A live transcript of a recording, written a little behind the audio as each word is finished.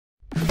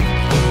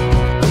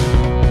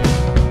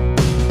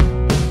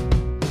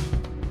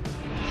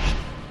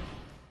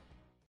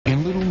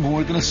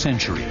a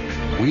century,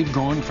 we've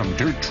gone from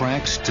dirt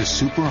tracks to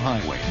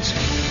superhighways.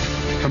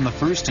 From the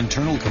first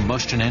internal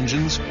combustion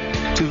engines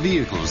to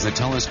vehicles that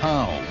tell us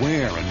how,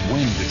 where, and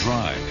when to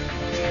drive.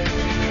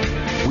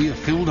 We have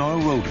filled our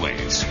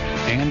roadways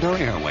and our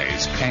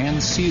airways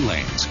and sea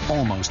lanes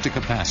almost to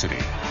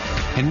capacity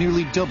and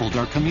nearly doubled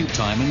our commute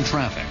time in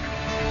traffic.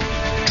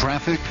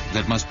 Traffic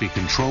that must be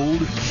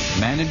controlled,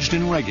 managed,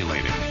 and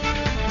regulated.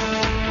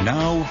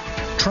 Now,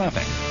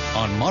 traffic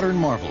on Modern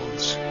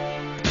Marvels.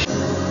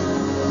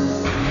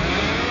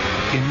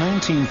 In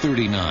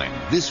 1939,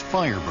 this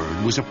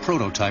Firebird was a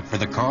prototype for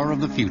the car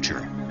of the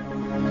future.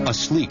 A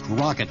sleek,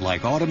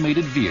 rocket-like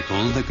automated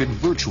vehicle that could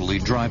virtually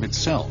drive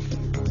itself.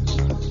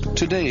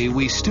 Today,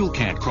 we still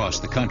can't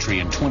cross the country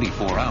in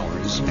 24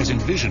 hours, as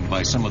envisioned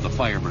by some of the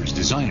Firebird's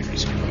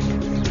designers.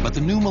 But the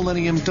new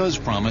millennium does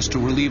promise to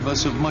relieve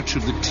us of much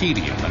of the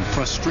tedium and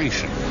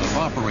frustration of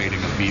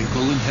operating a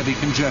vehicle in heavy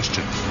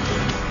congestion,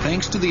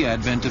 thanks to the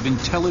advent of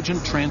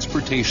Intelligent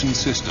Transportation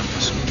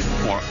Systems,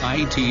 or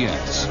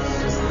ITS.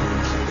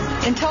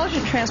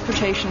 Intelligent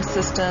transportation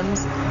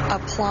systems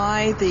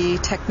apply the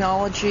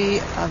technology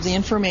of the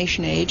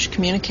information age,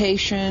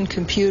 communication,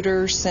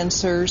 computers,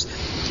 sensors,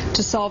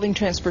 to solving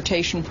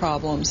transportation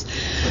problems.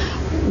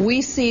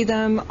 We see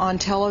them on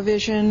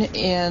television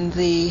in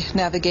the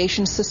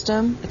navigation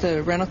system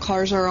the rental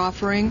cars are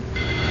offering.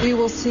 We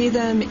will see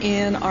them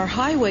in our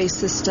highway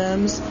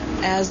systems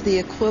as the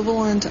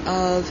equivalent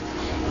of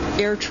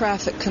air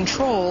traffic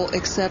control,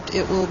 except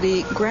it will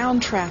be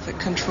ground traffic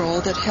control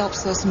that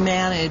helps us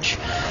manage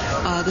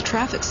the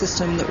traffic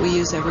system that we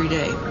use every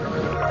day.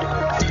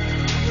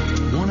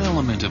 One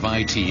element of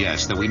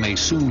ITS that we may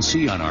soon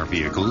see on our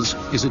vehicles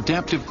is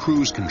adaptive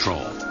cruise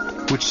control,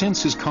 which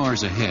senses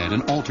cars ahead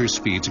and alters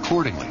speeds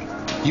accordingly,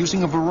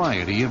 using a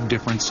variety of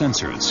different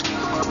sensors.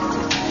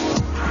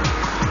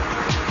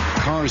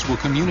 Cars will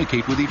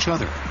communicate with each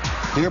other,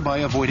 thereby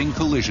avoiding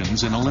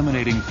collisions and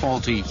eliminating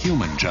faulty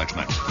human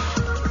judgment.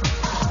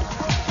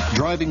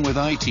 Driving with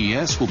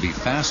ITS will be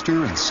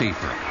faster and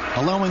safer,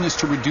 allowing us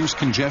to reduce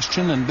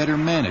congestion and better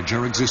manage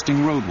our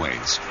existing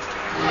roadways.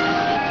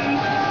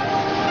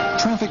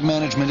 Traffic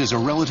management is a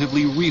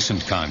relatively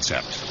recent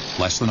concept,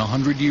 less than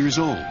 100 years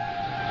old.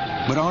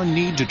 But our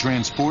need to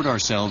transport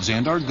ourselves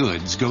and our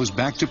goods goes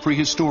back to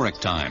prehistoric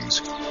times,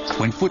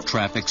 when foot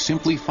traffic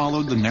simply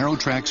followed the narrow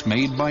tracks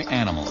made by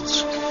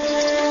animals.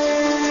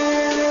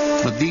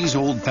 But these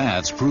old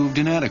paths proved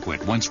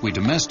inadequate once we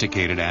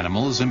domesticated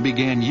animals and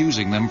began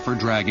using them for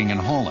dragging and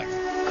hauling.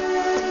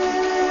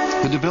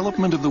 The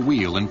development of the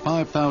wheel in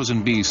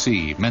 5000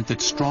 BC meant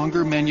that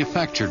stronger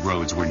manufactured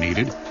roads were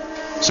needed,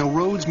 so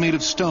roads made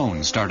of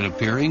stone started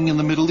appearing in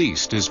the Middle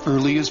East as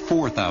early as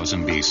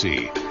 4000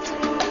 BC.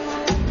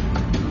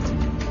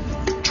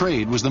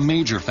 Trade was the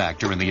major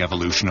factor in the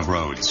evolution of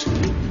roads.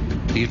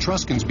 The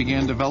Etruscans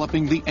began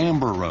developing the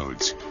amber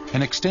roads,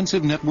 an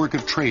extensive network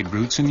of trade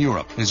routes in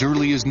Europe as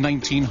early as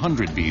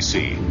 1900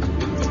 BC.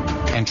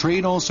 And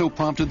trade also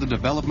prompted the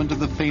development of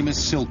the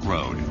famous Silk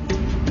Road,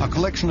 a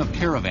collection of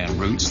caravan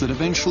routes that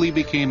eventually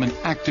became an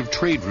active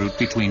trade route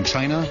between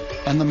China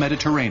and the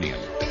Mediterranean.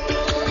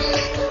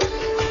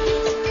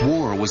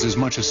 War was as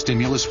much a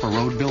stimulus for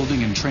road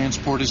building and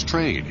transport as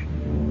trade.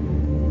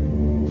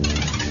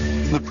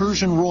 The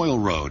Persian Royal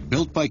Road,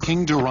 built by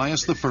King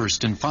Darius I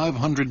in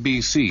 500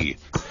 BC,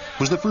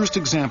 was the first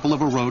example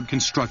of a road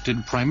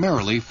constructed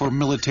primarily for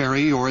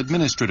military or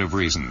administrative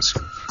reasons.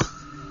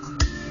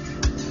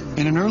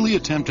 In an early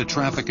attempt at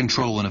traffic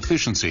control and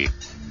efficiency,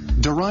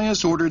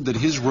 Darius ordered that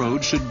his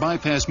road should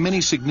bypass many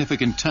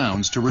significant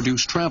towns to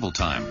reduce travel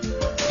time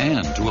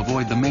and to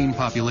avoid the main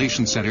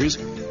population centers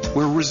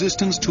where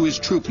resistance to his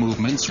troop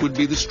movements would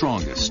be the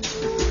strongest.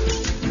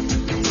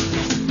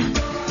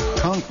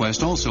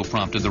 Conquest also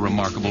prompted the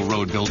remarkable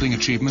road-building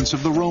achievements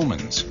of the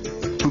Romans,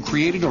 who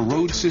created a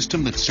road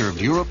system that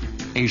served Europe,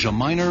 Asia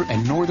Minor,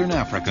 and Northern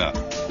Africa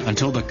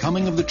until the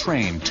coming of the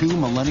train 2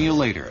 millennia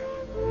later.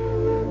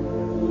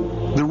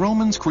 The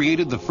Romans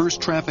created the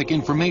first traffic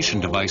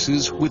information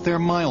devices with their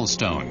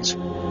milestones,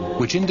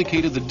 which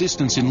indicated the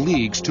distance in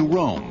leagues to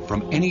Rome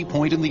from any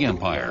point in the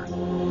empire.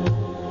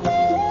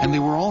 And they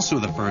were also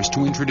the first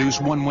to introduce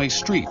one-way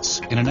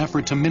streets in an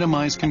effort to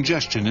minimize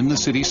congestion in the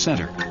city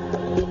center.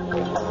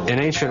 In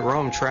ancient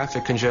Rome,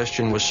 traffic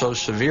congestion was so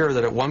severe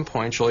that at one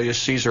point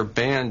Julius Caesar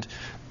banned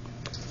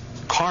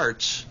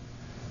carts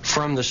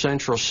from the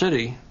central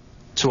city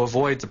to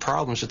avoid the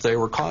problems that they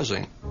were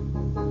causing.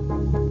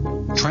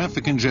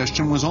 Traffic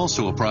congestion was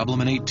also a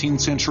problem in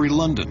 18th century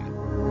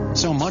London,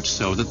 so much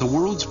so that the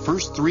world's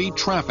first 3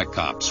 traffic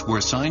cops were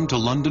assigned to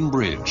London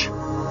Bridge.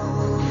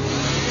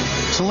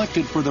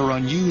 Selected for their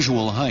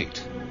unusual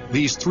height,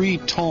 these 3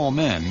 tall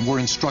men were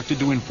instructed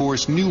to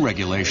enforce new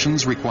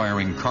regulations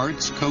requiring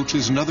carts,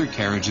 coaches, and other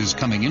carriages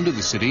coming into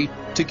the city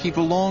to keep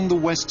along the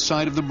west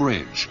side of the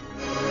bridge,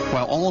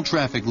 while all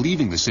traffic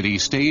leaving the city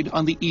stayed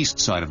on the east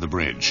side of the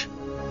bridge.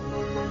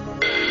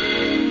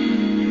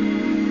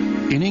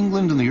 In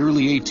England in the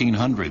early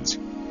 1800s,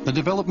 the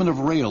development of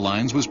rail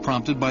lines was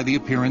prompted by the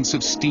appearance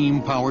of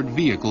steam-powered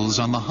vehicles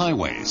on the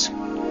highways.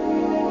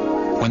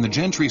 When the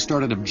gentry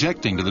started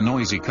objecting to the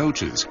noisy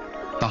coaches,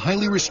 the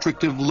highly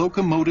restrictive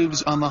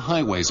Locomotives on the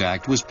Highways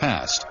Act was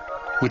passed,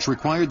 which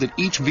required that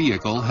each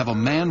vehicle have a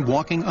man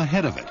walking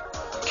ahead of it,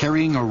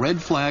 carrying a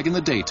red flag in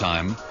the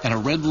daytime and a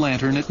red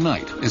lantern at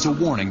night as a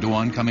warning to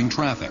oncoming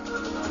traffic.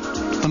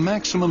 The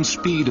maximum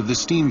speed of the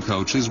steam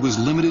coaches was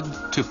limited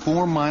to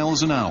 4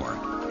 miles an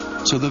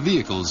hour, so the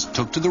vehicles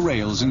took to the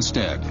rails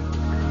instead.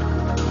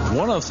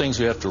 One of the things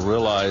we have to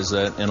realize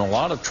that in a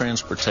lot of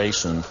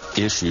transportation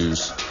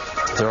issues,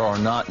 there are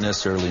not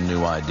necessarily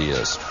new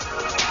ideas.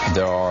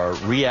 There are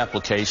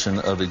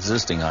reapplication of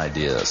existing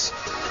ideas.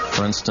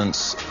 For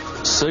instance,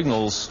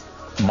 signals,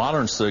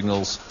 modern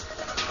signals,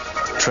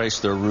 trace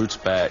their roots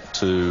back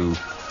to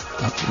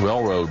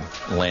railroad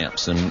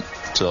lamps and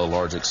to a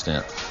large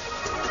extent.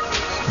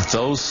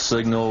 Those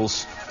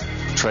signals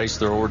trace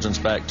their origins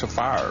back to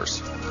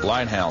fires,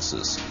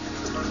 lighthouses,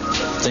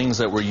 things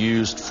that were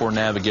used for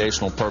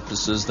navigational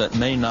purposes that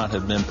may not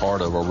have been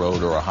part of a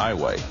road or a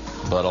highway,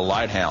 but a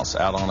lighthouse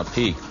out on a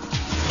peak.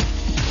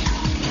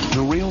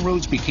 The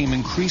railroads became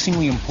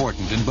increasingly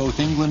important in both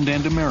England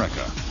and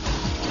America,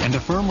 and a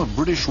firm of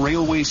British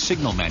railway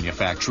signal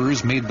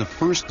manufacturers made the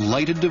first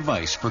lighted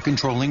device for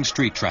controlling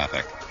street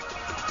traffic.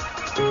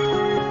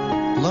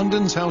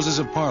 London's Houses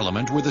of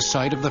Parliament were the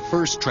site of the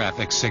first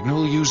traffic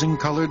signal using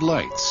colored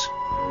lights.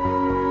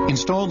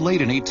 Installed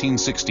late in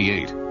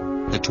 1868,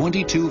 the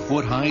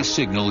 22-foot-high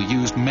signal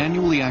used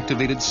manually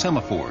activated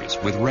semaphores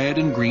with red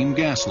and green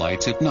gas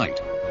lights at night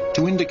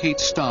to indicate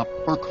stop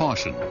or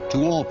caution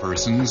to all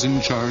persons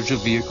in charge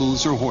of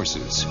vehicles or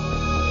horses.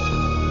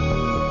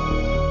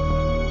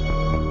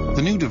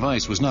 The new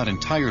device was not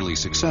entirely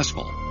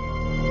successful,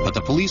 but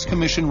the police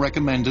commission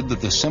recommended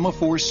that the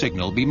semaphore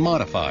signal be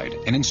modified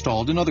and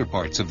installed in other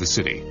parts of the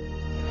city.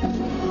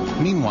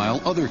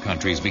 Meanwhile, other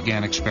countries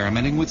began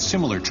experimenting with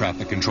similar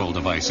traffic control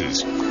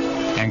devices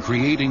and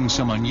creating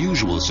some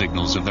unusual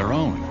signals of their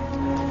own.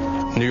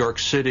 New York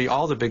City,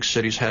 all the big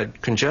cities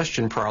had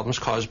congestion problems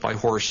caused by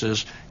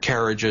horses,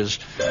 carriages,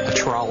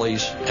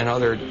 trolleys, and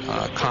other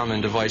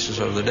common devices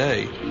of the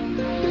day.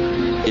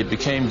 It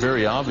became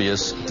very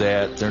obvious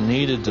that there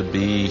needed to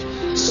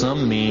be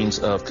some means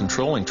of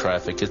controlling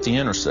traffic at the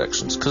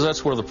intersections, because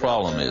that's where the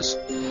problem is.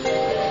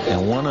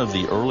 And one of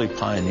the early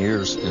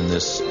pioneers in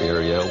this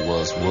area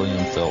was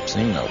William Phelps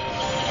Eno,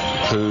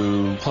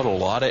 who put a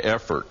lot of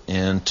effort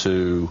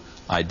into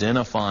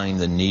identifying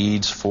the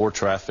needs for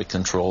traffic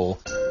control.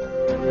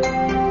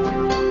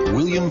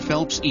 William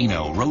Phelps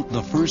Eno wrote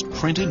the first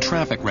printed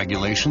traffic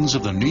regulations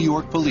of the New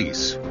York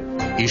Police,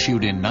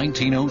 issued in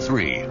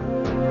 1903.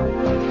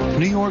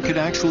 New York had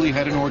actually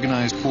had an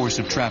organized force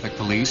of traffic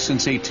police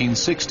since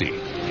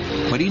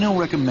 1860, but Eno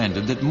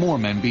recommended that more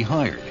men be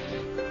hired.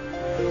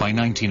 By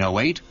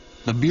 1908,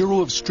 the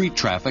Bureau of Street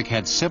Traffic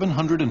had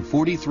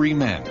 743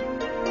 men,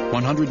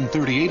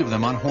 138 of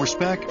them on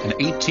horseback and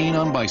 18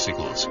 on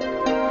bicycles.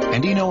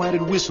 And Eno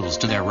added whistles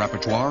to their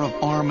repertoire of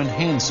arm and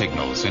hand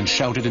signals and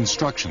shouted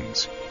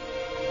instructions.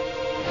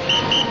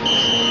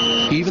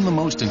 Even the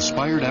most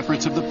inspired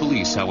efforts of the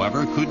police,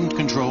 however, couldn't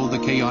control the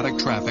chaotic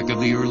traffic of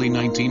the early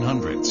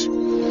 1900s.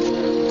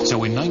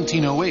 So in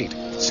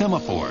 1908,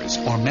 semaphores,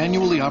 or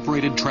manually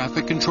operated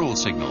traffic control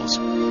signals,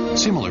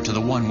 similar to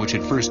the one which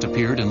had first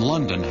appeared in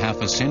London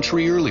half a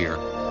century earlier,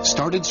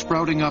 started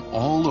sprouting up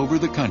all over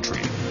the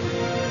country.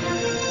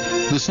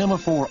 The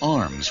semaphore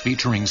arms,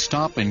 featuring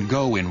stop and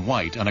go in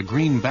white on a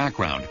green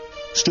background,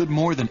 stood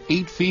more than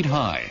 8 feet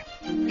high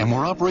and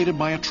were operated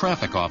by a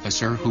traffic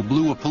officer who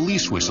blew a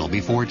police whistle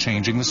before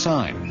changing the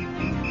sign.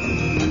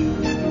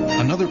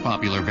 Another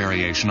popular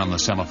variation on the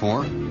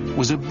semaphore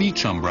was a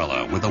beach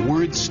umbrella with the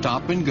word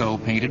stop and go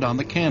painted on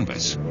the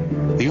canvas.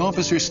 The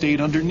officer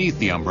stayed underneath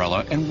the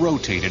umbrella and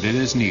rotated it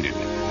as needed.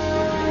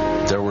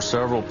 There were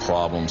several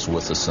problems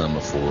with the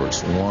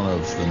semaphores, one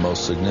of the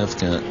most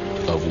significant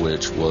of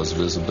which was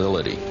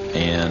visibility.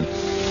 And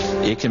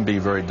it can be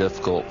very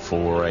difficult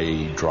for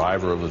a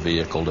driver of a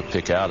vehicle to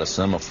pick out a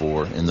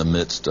semaphore in the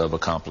midst of a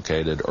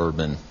complicated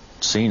urban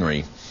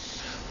scenery.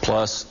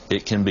 Plus,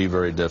 it can be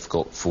very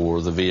difficult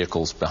for the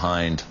vehicles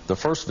behind the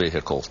first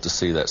vehicle to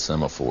see that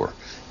semaphore.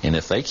 And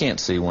if they can't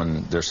see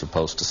when they're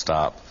supposed to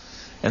stop,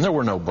 and there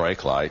were no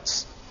brake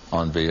lights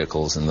on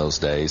vehicles in those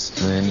days,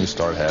 and then you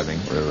start having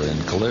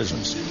rear-end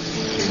collisions.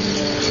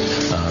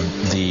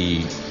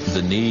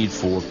 The need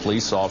for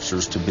police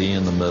officers to be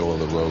in the middle of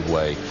the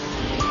roadway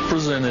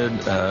presented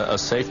a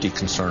safety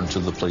concern to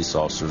the police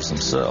officers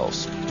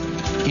themselves.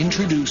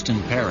 Introduced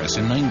in Paris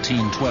in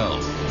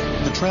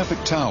 1912, the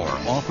traffic tower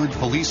offered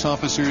police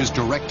officers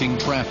directing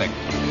traffic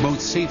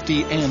both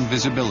safety and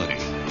visibility.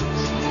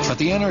 But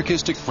the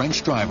anarchistic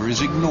French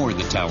drivers ignored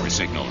the tower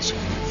signals,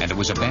 and it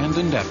was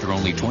abandoned after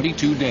only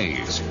 22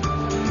 days.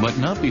 But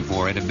not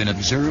before it had been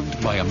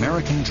observed by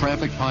American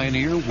traffic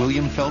pioneer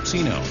William Phelps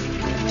Eno.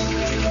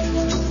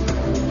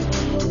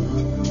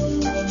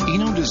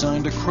 Eno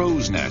designed a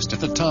crow's nest at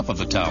the top of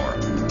the tower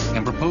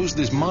and proposed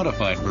this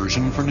modified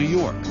version for New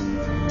York.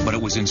 But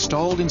it was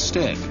installed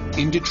instead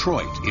in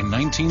Detroit in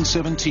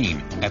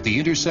 1917 at the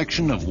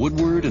intersection of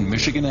Woodward and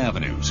Michigan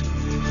Avenues,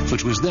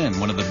 which was then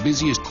one of the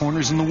busiest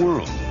corners in the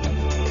world.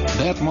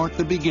 That marked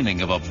the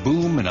beginning of a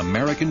boom in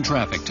American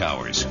traffic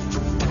towers.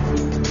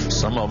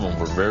 Some of them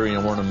were very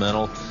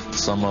ornamental,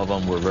 some of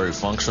them were very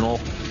functional.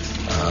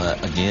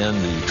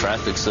 Again, the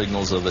traffic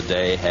signals of the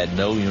day had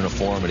no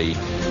uniformity.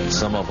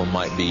 Some of them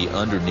might be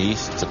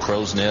underneath the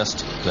crow's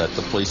nest that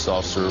the police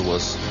officer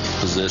was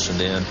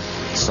positioned in.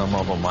 Some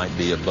of them might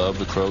be above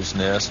the crow's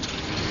nest.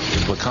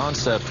 The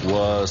concept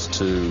was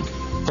to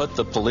put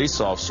the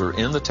police officer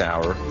in the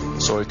tower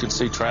so he could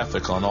see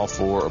traffic on all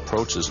four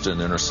approaches to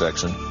an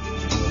intersection.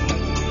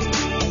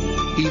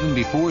 Even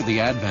before the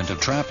advent of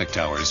traffic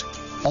towers,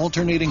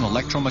 alternating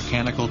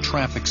electromechanical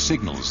traffic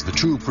signals, the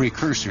true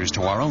precursors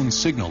to our own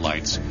signal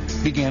lights,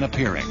 began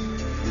appearing,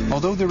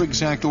 although their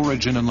exact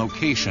origin and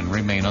location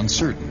remain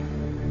uncertain.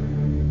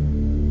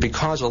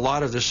 Because a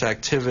lot of this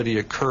activity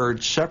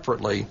occurred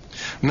separately,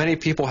 many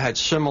people had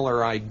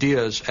similar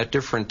ideas at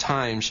different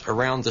times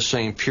around the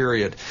same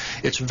period.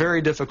 It's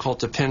very difficult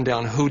to pin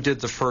down who did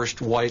the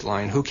first white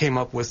line, who came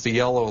up with the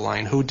yellow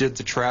line, who did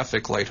the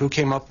traffic light, who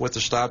came up with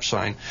the stop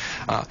sign.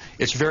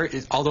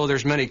 Although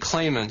there's many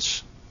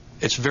claimants,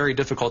 it's very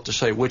difficult to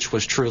say which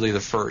was truly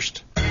the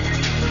first.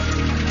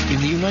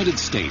 In the United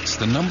States,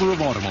 the number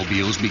of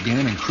automobiles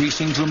began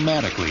increasing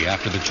dramatically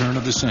after the turn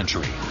of the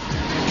century.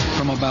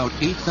 From about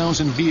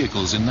 8,000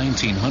 vehicles in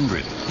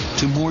 1900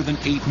 to more than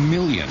 8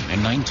 million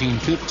in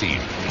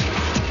 1915.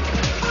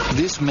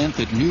 This meant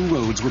that new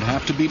roads would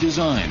have to be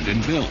designed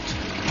and built,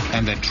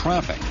 and that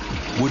traffic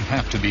would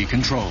have to be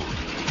controlled.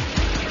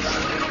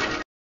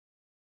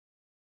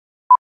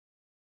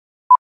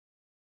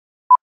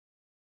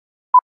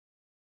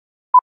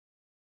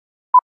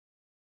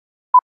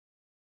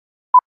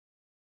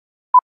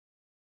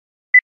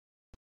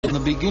 In the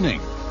beginning,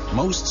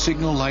 most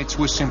signal lights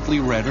were simply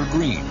red or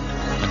green,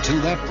 until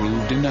that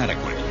proved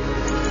inadequate.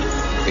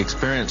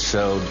 Experience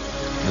showed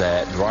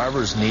that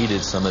drivers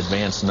needed some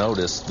advance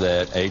notice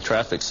that a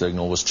traffic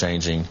signal was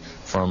changing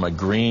from a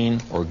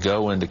green or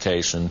go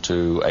indication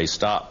to a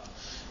stop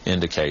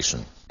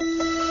indication.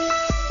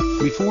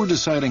 Before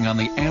deciding on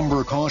the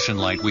amber caution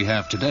light we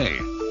have today,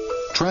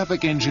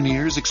 traffic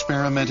engineers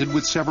experimented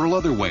with several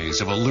other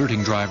ways of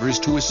alerting drivers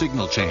to a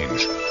signal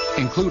change,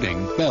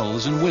 including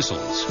bells and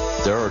whistles.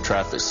 There are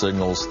traffic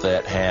signals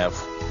that have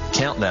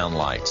countdown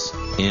lights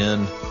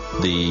in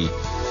the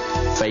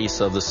face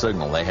of the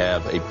signal. They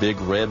have a big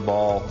red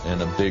ball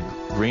and a big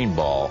green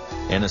ball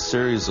and a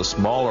series of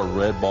smaller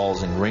red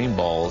balls and green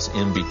balls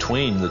in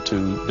between the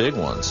two big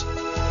ones.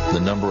 The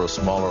number of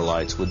smaller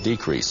lights would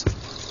decrease.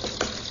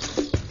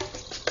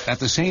 At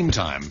the same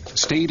time,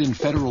 state and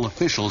federal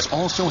officials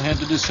also had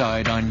to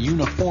decide on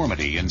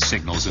uniformity in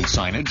signals and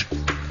signage,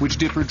 which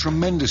differed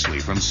tremendously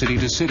from city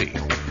to city.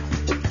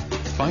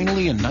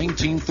 Finally, in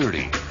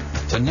 1930,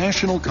 the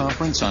National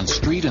Conference on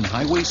Street and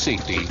Highway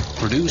Safety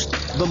produced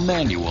the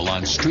Manual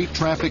on Street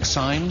Traffic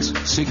Signs,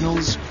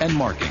 Signals, and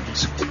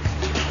Markings.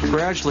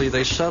 Gradually,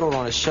 they settled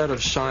on a set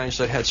of signs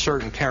that had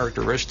certain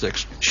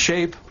characteristics.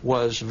 Shape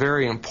was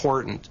very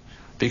important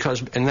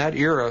because in that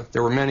era,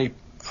 there were many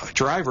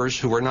drivers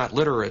who were not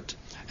literate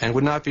and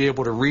would not be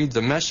able to read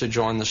the message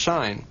on the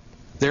sign.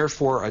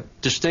 Therefore, a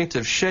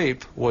distinctive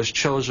shape was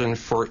chosen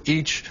for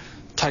each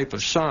type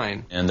of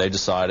sign. And they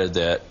decided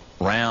that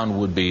round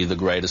would be the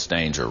greatest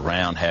danger,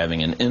 round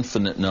having an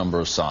infinite number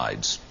of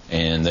sides.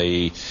 And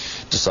they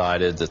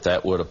decided that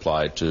that would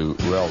apply to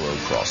railroad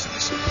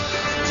crossings.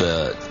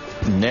 The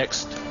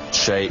next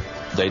shape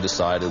they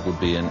decided would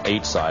be an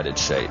 8-sided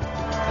shape.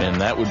 And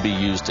that would be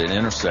used at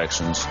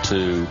intersections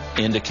to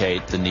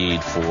indicate the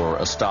need for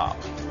a stop.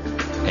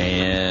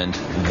 And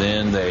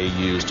then they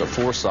used a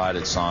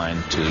 4-sided sign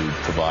to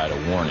provide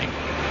a warning.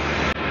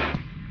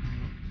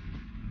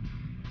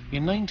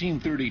 In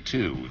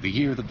 1932, the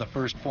year that the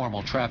first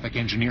formal traffic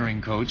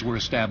engineering codes were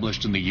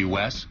established in the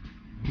U.S.,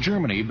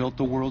 Germany built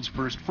the world's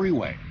first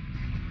freeway,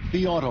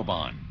 the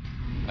Autobahn,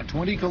 a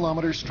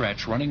 20-kilometer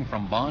stretch running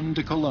from Bonn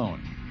to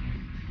Cologne.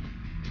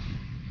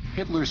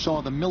 Hitler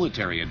saw the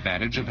military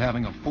advantage of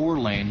having a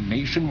 4-lane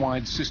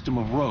nationwide system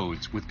of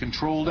roads with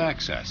controlled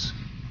access.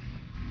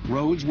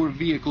 Roads where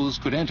vehicles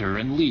could enter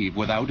and leave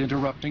without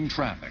interrupting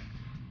traffic.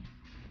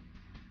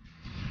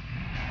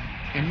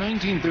 In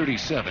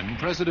 1937,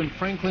 President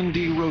Franklin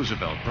D.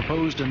 Roosevelt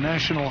proposed a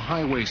national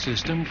highway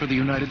system for the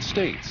United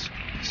States,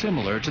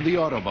 similar to the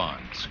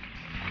Autobahns.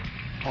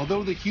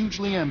 Although the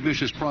hugely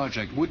ambitious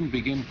project wouldn't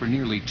begin for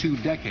nearly 2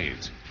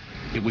 decades,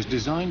 it was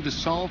designed to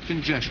solve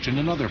congestion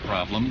and other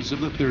problems of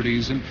the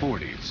 30s and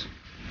 40s.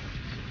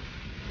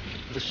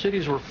 The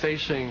cities were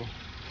facing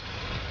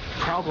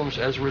problems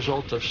as a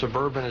result of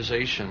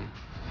suburbanization,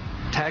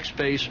 tax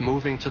base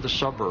moving to the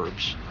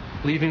suburbs,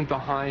 leaving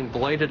behind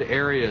blighted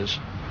areas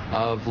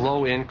of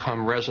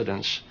low-income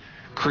residents,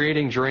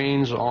 creating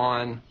drains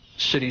on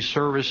city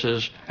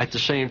services at the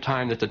same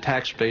time that the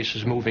tax base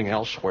is moving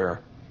elsewhere.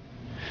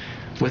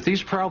 With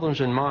these problems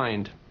in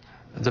mind,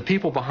 the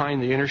people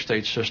behind the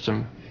interstate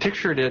system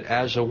pictured it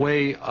as a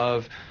way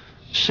of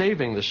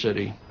saving the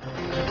city.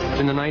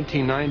 In the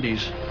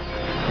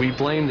 1990s, we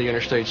blamed the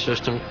interstate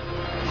system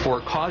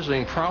for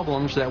causing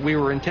problems that we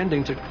were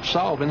intending to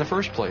solve in the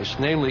first place,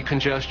 namely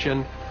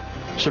congestion,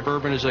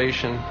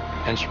 suburbanization,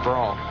 and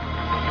sprawl.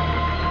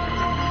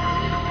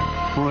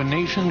 For a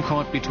nation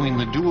caught between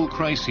the dual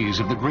crises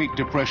of the Great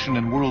Depression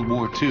and World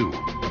War II,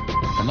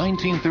 the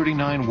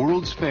 1939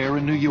 World's Fair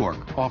in New York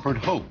offered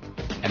hope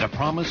and a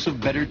promise of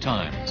better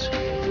times.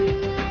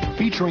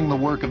 Featuring the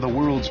work of the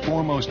world's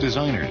foremost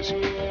designers,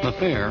 the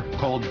fair,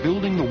 called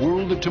Building the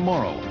World of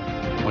Tomorrow,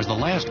 was the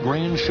last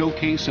grand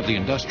showcase of the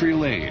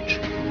industrial age.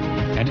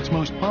 And its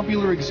most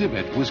popular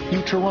exhibit was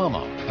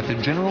Futurama at the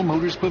General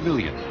Motors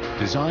Pavilion,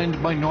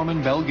 designed by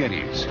Norman Bell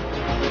Geddes.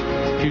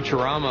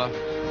 Futurama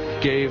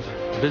gave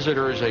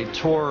visitors a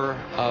tour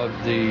of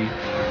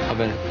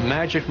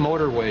magic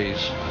motorways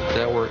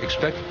that were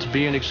expected to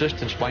be in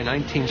existence by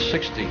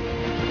 1960.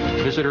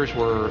 Visitors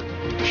were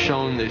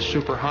shown the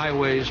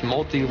superhighways,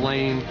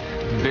 multi-lane,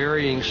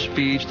 varying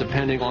speeds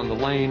depending on the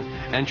lane,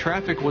 and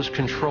traffic was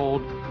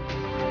controlled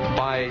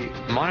by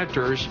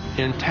monitors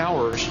in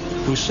towers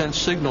who sent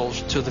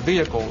signals to the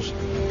vehicles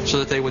so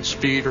that they would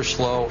speed or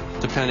slow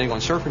depending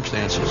on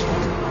circumstances.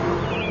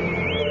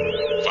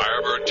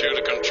 Firebird 2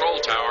 to control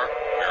tower.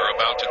 We're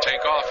about to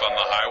take off on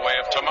the highway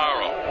of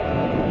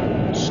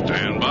tomorrow.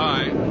 Stand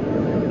by.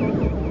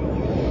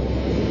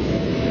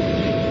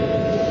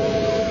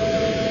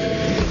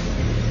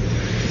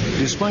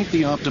 Despite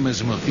the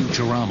optimism of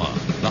Futurama,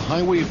 the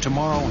highway of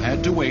tomorrow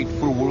had to wait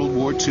for World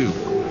War II.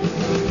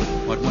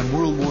 But when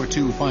World War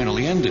II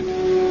finally ended,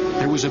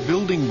 there was a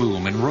building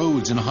boom in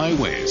roads and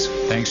highways,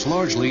 thanks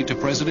largely to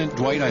President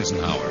Dwight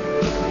Eisenhower.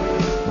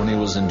 When he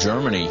was in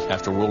Germany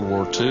after World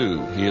War II,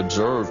 he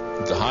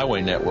observed the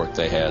highway network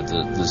they had,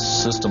 the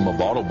system of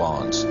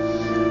autobahns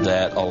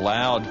that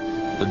allowed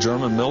the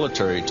German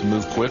military to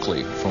move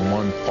quickly from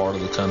one part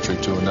of the country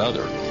to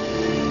another.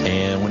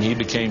 And when he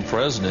became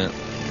president,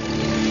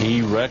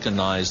 he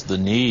recognized the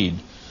need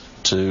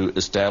to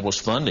establish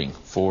funding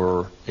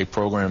for a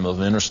program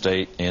of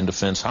interstate and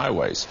defense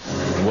highways.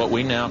 What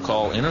we now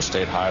call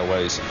interstate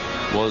highways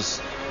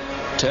was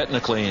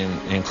technically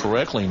and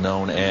correctly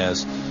known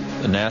as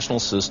the National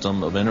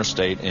System of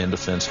Interstate and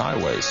Defense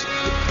Highways.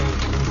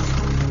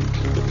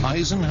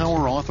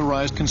 Eisenhower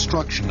authorized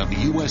construction of the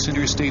U.S.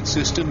 interstate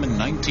system in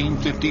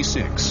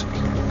 1956,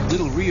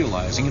 little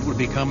realizing it would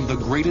become the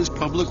greatest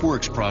public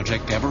works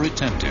project ever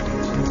attempted.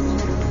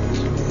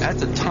 At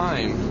the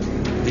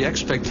time, the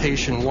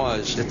expectation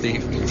was that the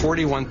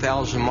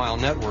 41,000-mile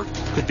network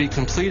could be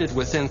completed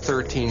within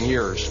 13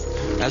 years.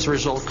 As a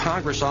result,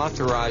 Congress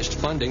authorized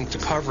funding to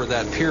cover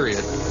that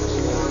period.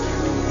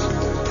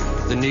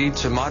 The need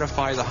to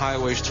modify the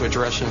highways to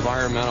address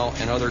environmental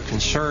and other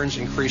concerns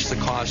increased the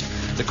cost.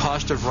 The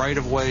cost of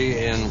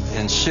right-of-way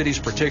in cities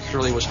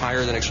particularly was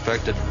higher than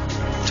expected.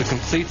 To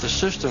complete the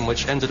system,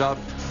 which ended up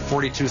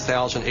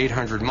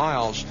 42,800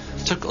 miles,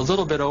 took a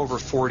little bit over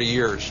 40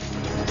 years.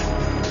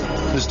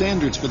 The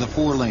standards for the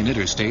four-lane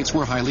interstates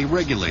were highly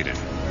regulated,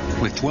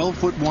 with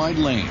 12-foot wide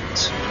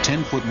lanes,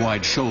 10-foot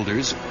wide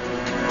shoulders,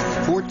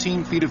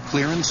 14 feet of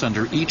clearance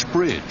under each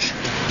bridge,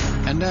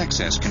 and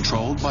access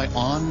controlled by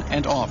on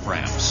and off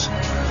ramps.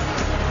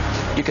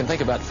 You can think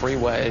about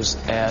freeways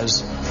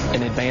as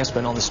an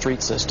advancement on the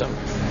street system.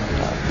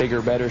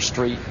 Bigger, better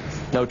street,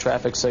 no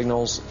traffic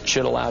signals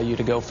should allow you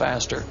to go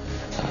faster.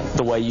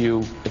 The way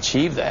you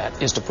achieve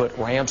that is to put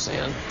ramps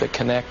in that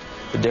connect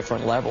the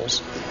different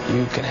levels.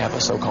 You can have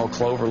a so-called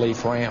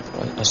cloverleaf ramp,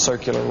 a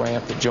circular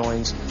ramp that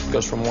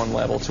goes from one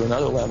level to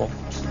another level.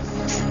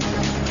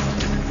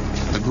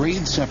 The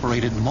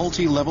grade-separated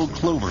multi-level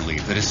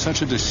cloverleaf that is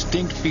such a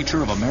distinct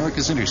feature of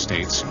America's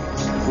interstates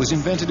was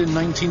invented in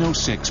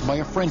 1906 by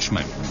a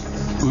Frenchman,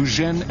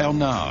 Eugène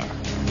Elnard,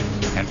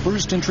 and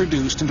first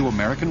introduced into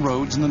American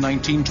roads in the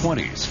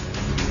 1920s.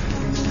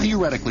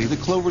 Theoretically, the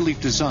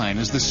cloverleaf design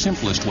is the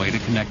simplest way to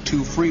connect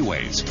two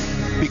freeways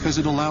because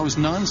it allows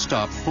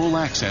non-stop full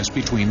access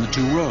between the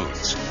two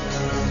roads.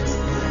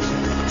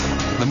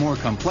 The more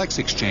complex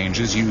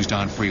exchanges used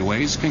on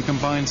freeways can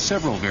combine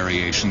several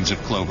variations of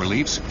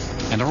cloverleafs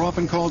and are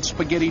often called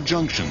spaghetti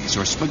junctions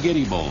or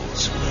spaghetti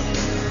bowls.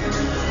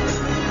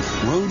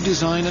 Road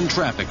design and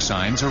traffic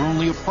signs are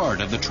only a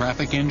part of the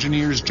traffic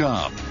engineer's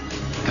job.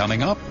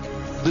 Coming up,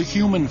 the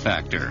human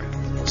factor,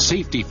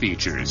 safety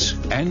features,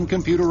 and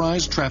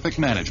computerized traffic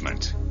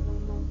management.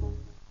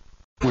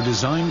 Were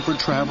designed for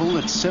travel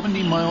at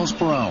 70 miles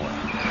per hour.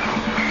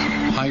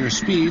 Higher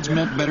speeds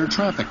meant better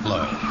traffic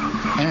flow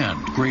and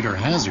greater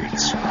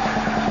hazards.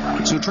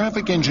 So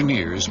traffic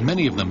engineers,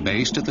 many of them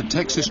based at the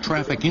Texas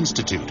Traffic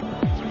Institute,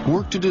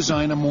 worked to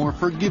design a more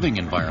forgiving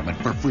environment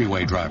for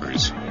freeway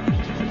drivers.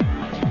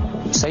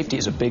 Safety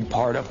is a big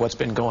part of what's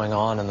been going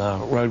on in the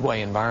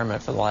roadway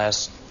environment for the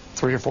last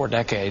 3 or 4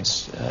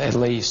 decades, at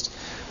least.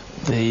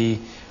 The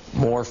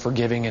more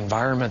forgiving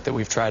environment that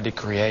we've tried to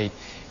create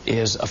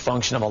is a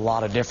function of a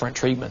lot of different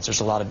treatments. There's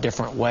a lot of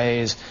different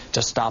ways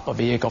to stop a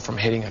vehicle from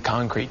hitting a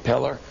concrete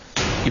pillar.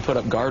 You put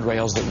up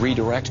guardrails that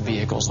redirect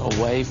vehicles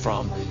away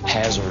from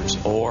hazards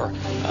or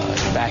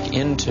back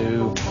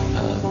into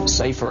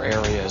safer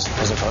areas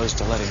as opposed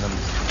to letting them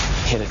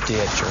hit a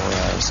ditch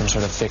or some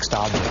sort of fixed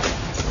object.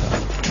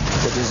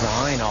 The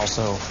design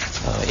also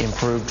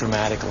improved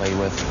dramatically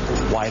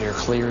with wider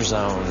clear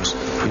zones.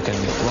 You can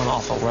run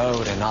off a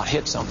road and not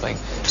hit something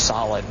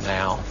solid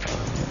now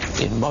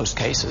in most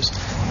cases,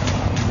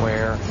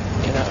 where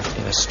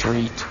in a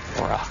street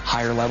or a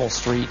higher level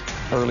street,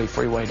 early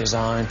freeway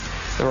design,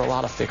 there were a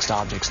lot of fixed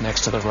objects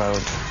next to the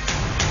road.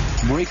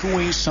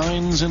 Breakaway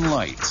signs and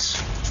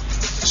lights,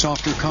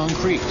 softer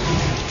concrete,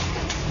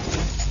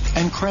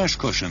 and crash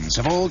cushions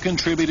have all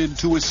contributed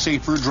to a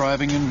safer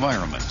driving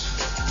environment.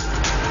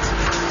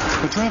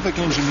 But traffic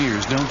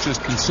engineers don't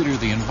just consider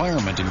the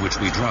environment in which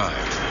we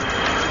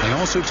drive. They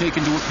also take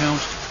into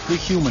account the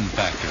human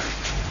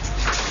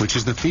factor, which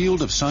is the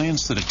field of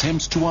science that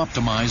attempts to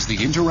optimize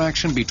the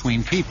interaction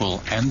between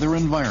people and their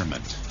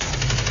environment.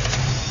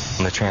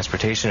 In the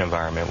transportation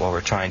environment, what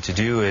we're trying to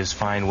do is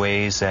find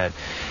ways that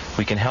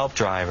we can help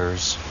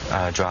drivers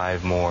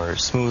drive more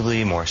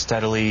smoothly, more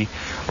steadily.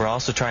 We're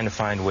also trying to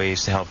find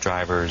ways to help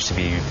drivers to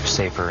be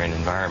safer in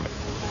environment.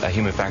 A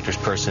human factors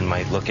person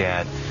might look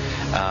at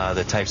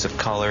the types of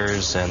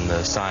colors and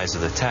the size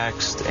of the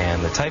text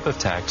and the type of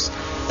text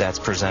that's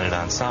presented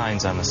on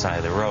signs on the side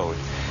of the road.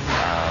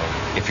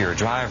 If you're a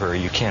driver,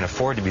 you can't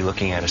afford to be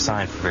looking at a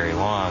sign for very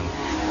long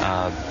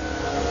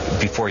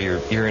before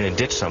you're in a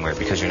ditch somewhere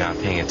because you're not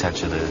paying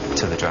attention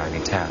to the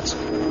driving task.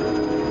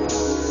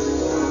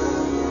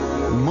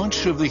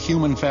 Much of the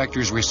human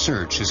factors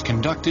research is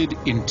conducted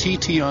in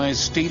TTI's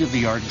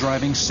state-of-the-art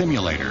driving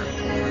simulator,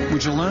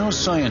 which allows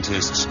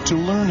scientists to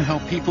learn how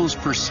people's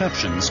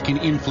perceptions can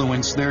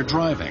influence their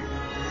driving.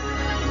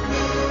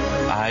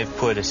 I've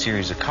put a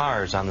series of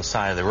cars on the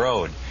side of the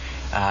road.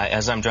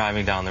 As I'm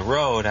driving down the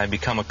road, I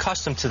become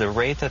accustomed to the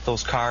rate that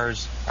those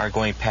cars are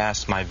going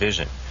past my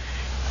vision.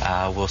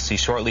 We'll see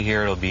shortly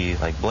here, it'll be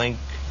like blink,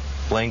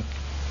 blink,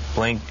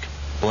 blink,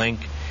 blink.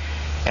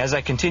 As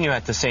I continue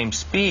at the same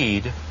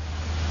speed,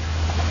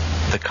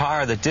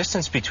 the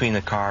distance between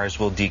the cars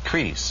will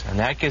decrease, and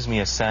that gives me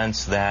a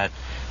sense that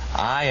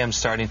I am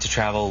starting to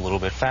travel a little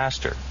bit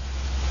faster.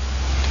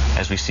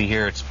 As we see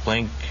here, it's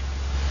blink,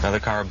 another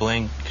car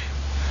blink,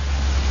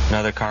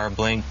 another car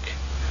blink,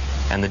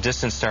 and the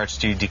distance starts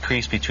to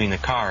decrease between the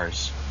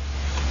cars.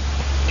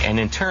 And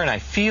in turn, I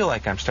feel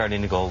like I'm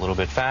starting to go a little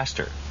bit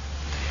faster.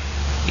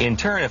 In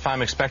turn, if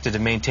I'm expected to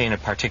maintain a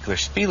particular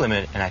speed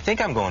limit and I think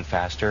I'm going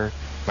faster,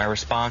 my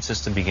response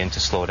is to begin to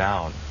slow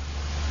down.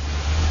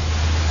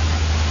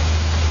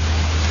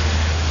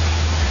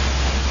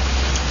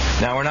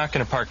 Now, we're not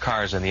going to park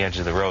cars on the edge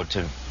of the road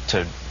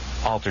to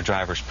alter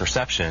drivers'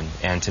 perception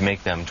and to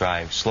make them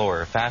drive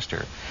slower or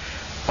faster.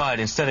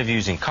 But instead of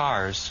using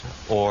cars,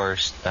 or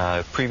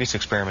previous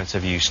experiments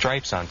have used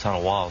stripes on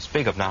tunnel walls,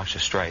 big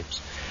obnoxious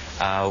stripes,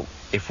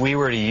 if we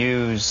were to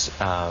use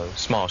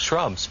small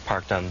shrubs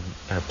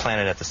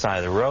planted at the side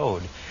of the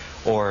road,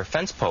 or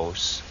fence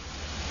posts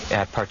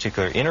at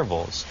particular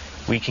intervals,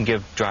 we can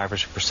give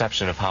drivers a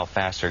perception of how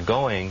fast they're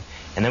going,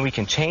 and then we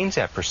can change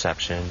that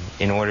perception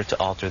in order to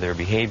alter their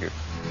behavior.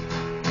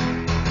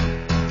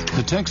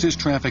 The Texas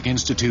Traffic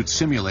Institute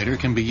simulator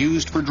can be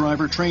used for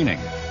driver training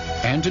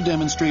and to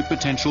demonstrate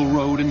potential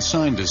road and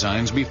sign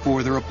designs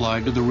before they're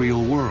applied to the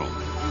real world.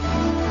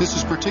 This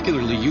is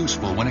particularly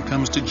useful when it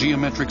comes to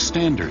geometric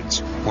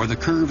standards or the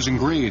curves and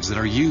grades that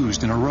are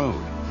used in a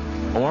road.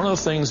 One of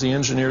the things the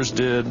engineers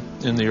did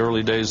in the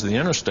early days of the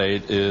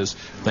interstate is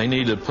they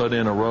needed to put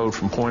in a road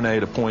from point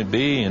A to point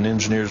B, and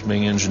engineers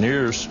being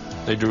engineers,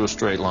 they drew a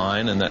straight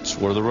line, and that's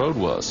where the road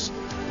was,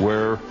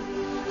 where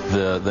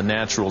the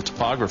natural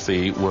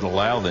topography would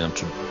allow them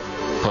to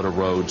put a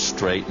road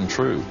straight and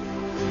true.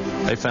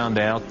 They found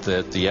out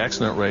that the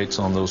accident rates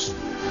on those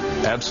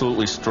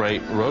absolutely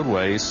straight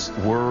roadways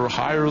were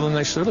higher than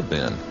they should have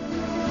been.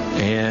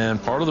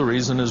 And part of the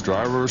reason is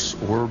drivers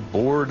were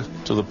bored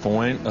to the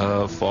point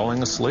of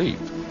falling asleep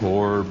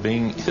or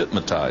being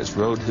hypnotized,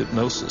 road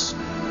hypnosis.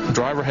 The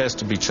driver has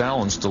to be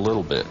challenged a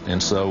little bit,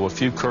 and so a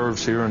few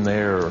curves here and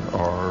there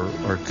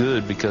are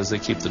good because they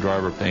keep the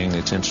driver paying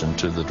attention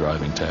to the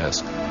driving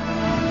task.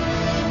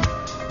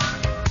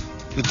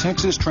 The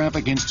Texas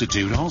Traffic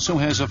Institute also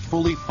has a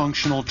fully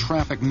functional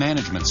traffic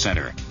management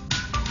center,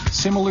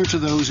 similar to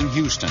those in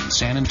Houston,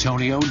 San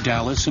Antonio,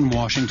 Dallas, and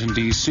Washington,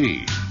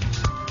 D.C.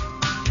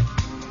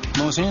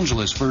 Los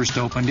Angeles first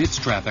opened its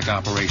Traffic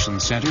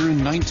Operations Center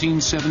in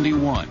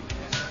 1971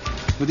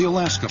 with the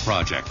Alaska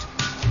Project,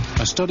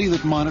 a study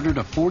that monitored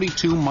a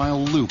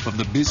 42-mile loop of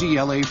the busy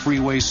LA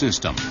freeway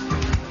system.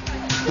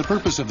 The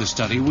purpose of the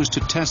study was to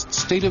test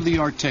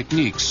state-of-the-art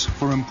techniques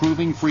for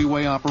improving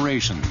freeway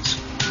operations.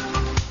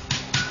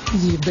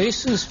 The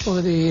basis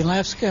for the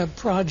Alaska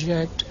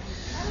Project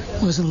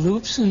was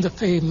loops in the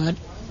pavement,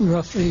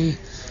 roughly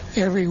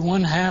every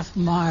 1/2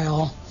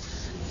 mile,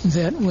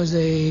 that was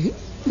a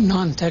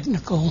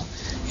non-technical,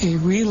 a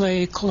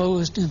relay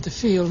closed in the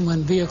field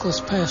when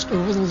vehicles passed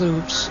over the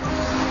loops.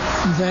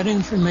 That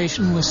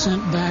information was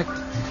sent back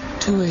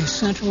to a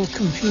central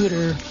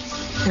computer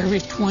every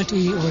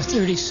 20 or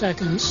 30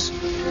 seconds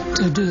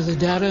to do the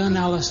data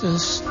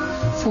analysis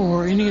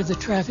for any of the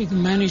traffic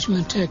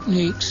management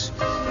techniques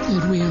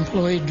that we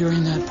employed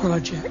during that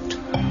project.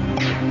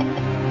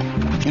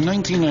 In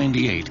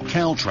 1998,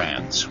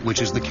 Caltrans,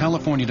 which is the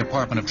California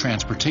Department of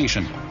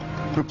Transportation,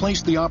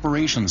 replaced the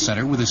operations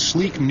center with a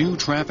sleek new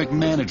traffic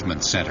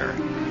management center.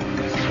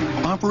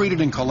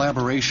 Operated in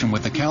collaboration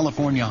with the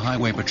California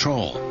Highway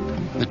Patrol,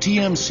 the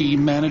TMC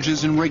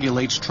manages and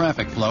regulates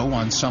traffic flow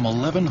on some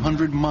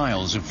 1,100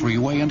 miles of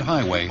freeway and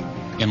highway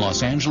in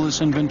Los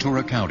Angeles and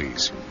Ventura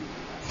counties.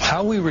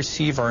 How we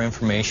receive our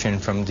information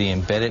from the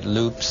embedded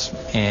loops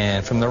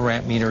and from the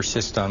ramp meter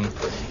system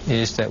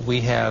is that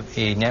we have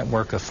a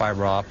network of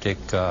fiber optic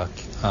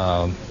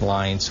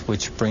lines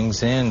which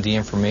brings in the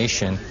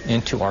information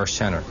into our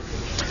center.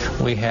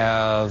 We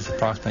have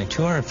approximately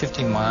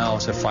 250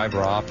 miles of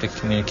fiber optic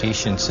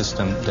communication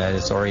system that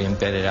is already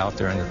embedded out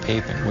there in the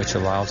pavement, which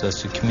allows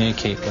us to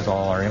communicate with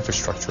all our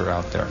infrastructure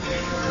out there.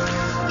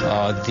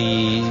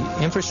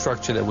 The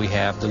infrastructure that we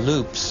have, the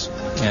loops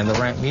and the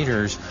ramp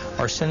meters,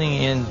 are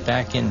sending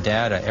back in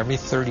data every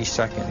 30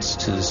 seconds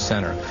to the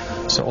center.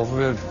 So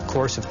over the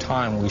course of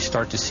time, we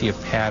start to see a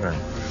pattern,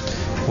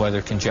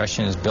 whether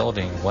congestion is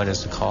building, what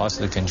is the cause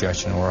of the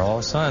congestion, where all of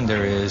a sudden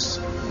there is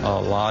a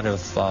lot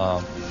of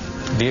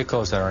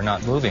vehicles that are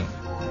not moving.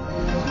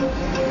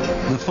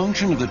 The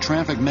function of the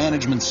traffic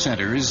management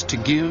center is to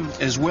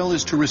give as well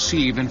as to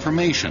receive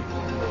information.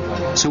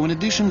 So in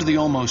addition to the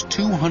almost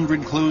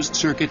 200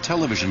 closed-circuit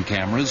television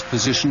cameras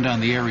positioned on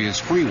the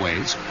area's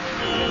freeways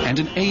and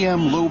an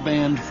AM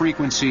low-band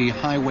frequency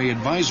highway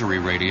advisory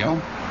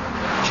radio,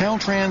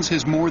 Caltrans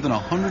has more than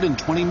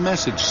 120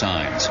 message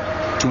signs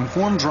to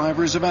inform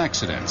drivers of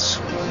accidents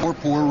or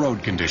poor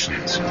road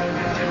conditions.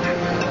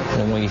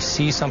 When we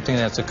see something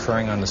that's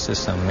occurring on the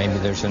system, maybe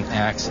there's an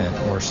accident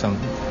or some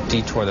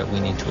detour that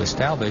we need to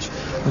establish,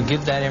 we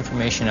give that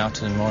information out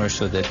to the motorists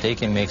so that they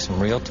can make some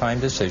real-time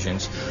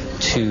decisions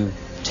to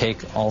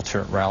take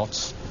alternate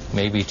routes,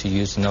 maybe to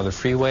use another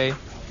freeway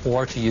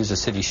or to use a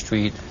city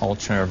street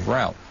alternative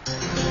route.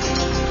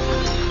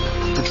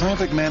 The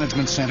Traffic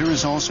Management Center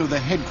is also the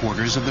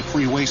headquarters of the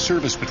Freeway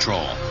Service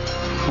Patrol,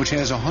 which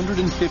has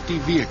 150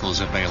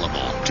 vehicles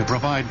available to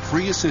provide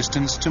free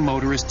assistance to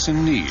motorists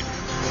in need,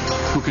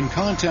 who can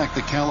contact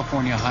the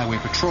California Highway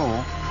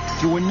Patrol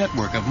through a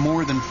network of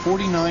more than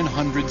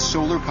 4,900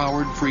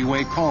 solar-powered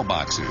freeway call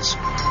boxes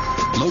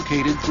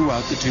located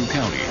throughout the two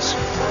counties.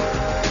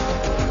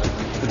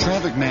 The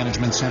Traffic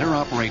Management Center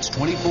operates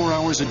 24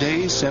 hours a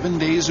day, 7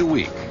 days a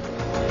week.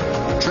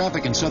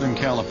 Traffic in Southern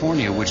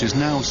California, which is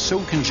now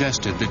so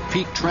congested that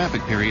peak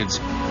traffic periods,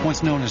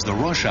 once known as the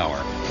rush hour,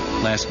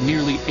 last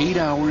nearly 8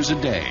 hours a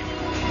day.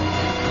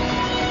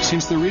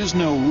 Since there is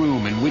no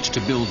room in which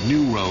to build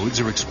new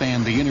roads or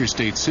expand the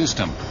interstate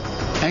system,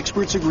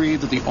 experts agree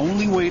that the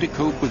only way to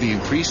cope with the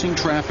increasing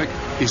traffic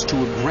is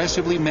to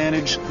aggressively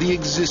manage the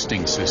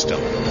existing system.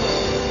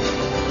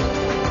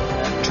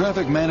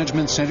 Traffic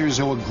management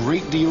centers owe a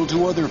great deal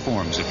to other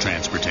forms of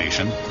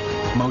transportation,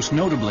 most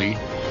notably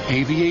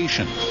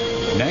aviation.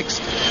 Next,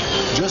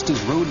 just as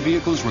road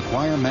vehicles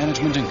require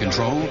management and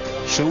control,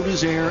 so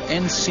does air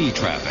and sea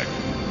traffic.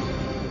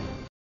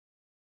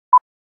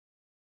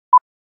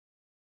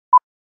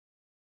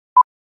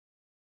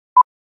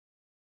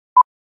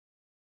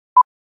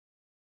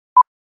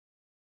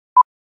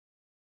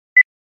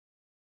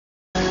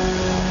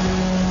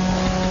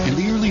 In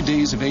the early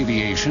days of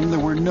aviation, there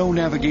were no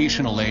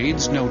navigational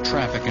aids, no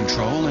traffic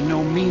control, and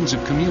no means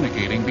of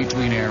communicating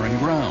between air and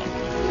ground.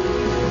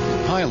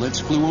 Pilots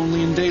flew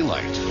only in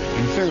daylight,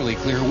 in fairly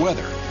clear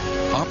weather,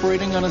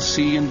 operating on a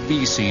C and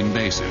B scene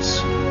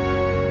basis.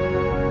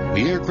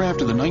 The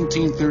aircraft of the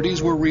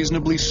 1930s were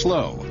reasonably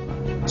slow,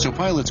 so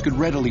pilots could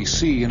readily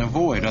see and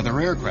avoid other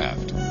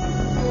aircraft.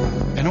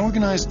 An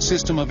organized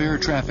system of air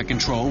traffic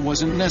control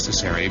wasn't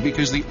necessary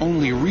because the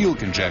only real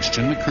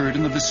congestion occurred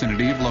in the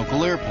vicinity of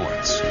local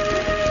airports.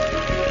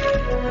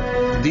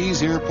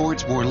 These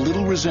airports bore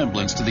little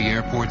resemblance to the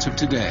airports of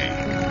today.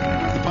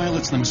 The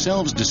pilots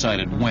themselves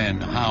decided when,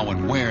 how,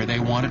 and where they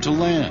wanted to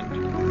land.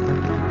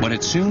 But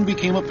it soon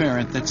became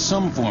apparent that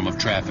some form of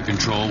traffic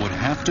control would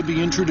have to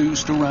be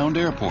introduced around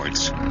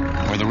airports,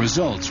 or the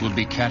results would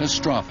be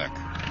catastrophic.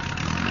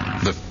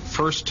 The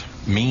first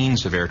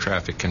means of air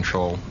traffic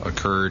control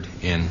occurred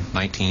in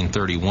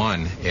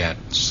 1931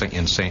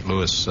 in St.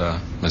 Louis,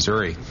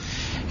 Missouri.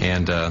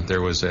 And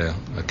there was a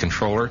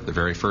controller, the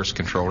very first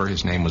controller.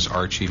 His name was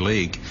Archie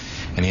League,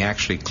 and he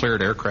actually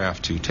cleared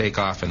aircraft to take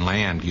off and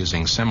land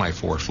using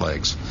semi-force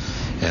legs.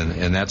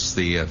 And that's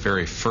the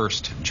very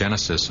first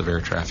genesis of air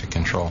traffic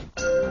control.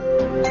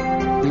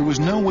 There was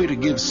no way to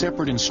give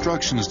separate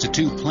instructions to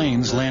two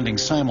planes landing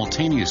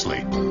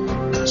simultaneously,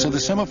 so the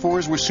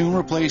semaphores were soon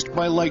replaced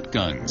by light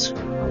guns,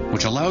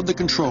 which allowed the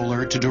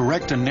controller to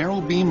direct a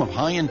narrow beam of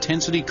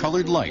high-intensity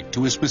colored light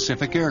to a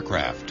specific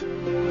aircraft.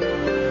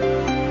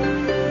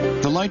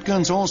 The light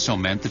guns also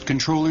meant that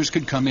controllers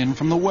could come in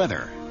from the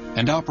weather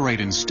and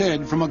operate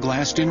instead from a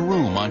glassed-in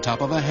room on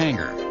top of a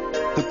hangar,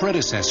 the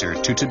predecessor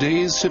to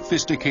today's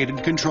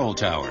sophisticated control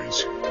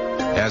towers.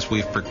 As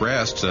we've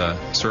progressed,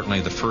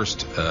 certainly the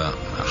first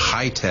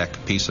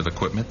high-tech piece of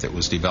equipment that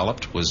was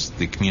developed was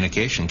the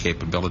communication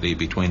capability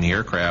between the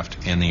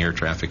aircraft and the air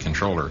traffic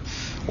controller,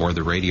 or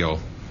the radio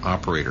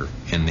operator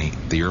in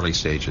the early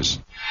stages.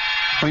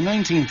 By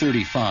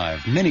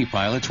 1935, many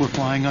pilots were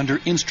flying under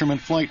instrument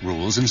flight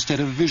rules instead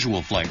of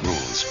visual flight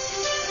rules.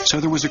 So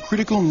there was a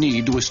critical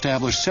need to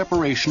establish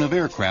separation of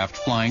aircraft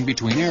flying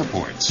between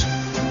airports.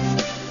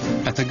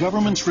 At the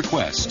government's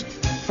request,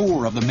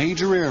 4 of the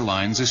major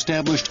airlines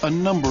established a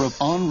number of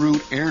en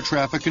route air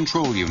traffic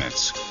control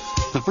units,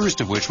 the first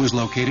of which was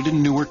located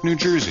in Newark, New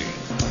Jersey.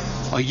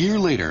 A year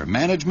later,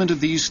 management of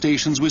these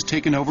stations was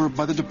taken over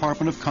by the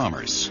Department of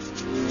Commerce.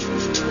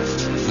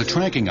 The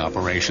tracking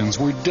operations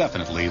were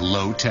definitely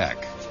low-tech.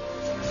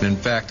 In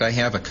fact, I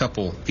have a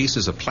couple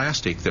pieces of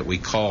plastic that we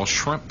call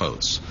shrimp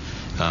boats.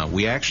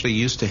 We actually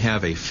used to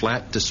have a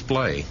flat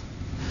display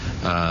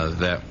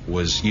that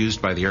was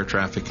used by the air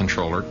traffic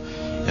controller,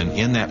 and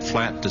in that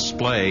flat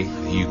display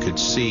you could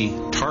see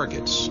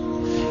targets,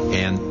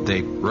 and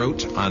they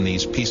wrote on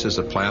these pieces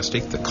of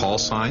plastic the call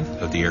sign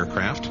of the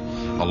aircraft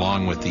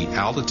along with the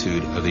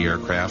altitude of the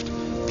aircraft,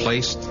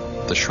 placed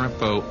the shrimp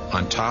boat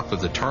on top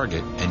of the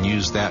target, and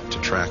used that to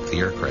track the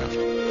aircraft.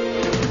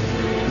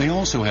 They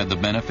also had the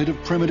benefit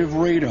of primitive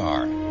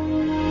radar.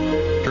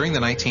 During the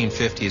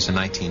 1950s and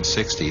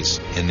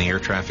 1960s, in the air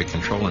traffic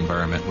control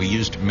environment, we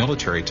used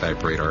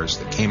military-type radars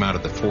that came out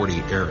of the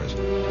 40 eras.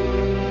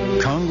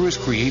 Congress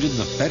created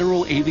the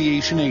Federal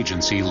Aviation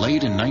Agency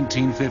late in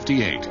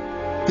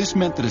 1958. This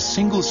meant that a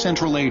single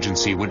central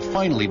agency would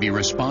finally be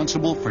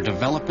responsible for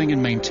developing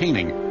and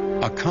maintaining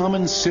a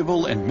common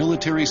civil and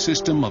military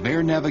system of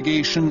air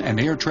navigation and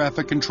air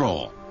traffic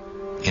control.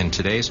 In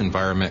today's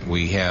environment,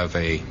 we have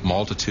a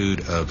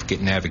multitude of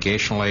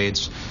navigational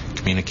aids,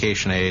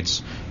 communication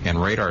aids,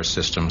 and radar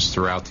systems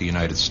throughout the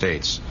United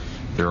States.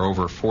 There are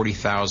over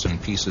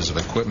 40,000 pieces of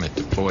equipment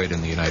deployed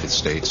in the United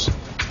States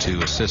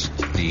to assist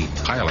the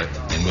pilot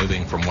in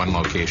moving from one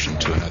location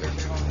to another.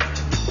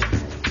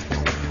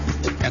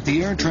 At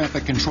the Air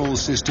Traffic Control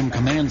System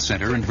Command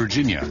Center in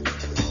Virginia,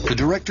 the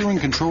director and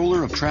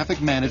controller of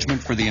traffic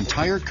management for the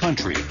entire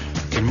country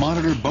can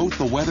monitor both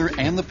the weather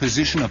and the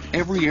position of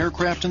every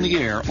aircraft in the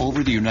air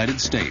over the United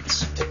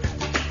States.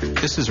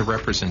 This is a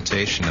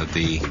representation of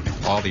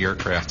all the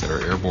aircraft that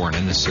are airborne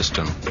in the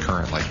system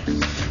currently.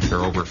 There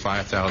are over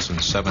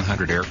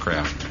 5,700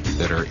 aircraft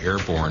that are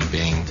airborne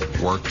being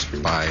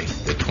worked by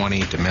the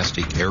 20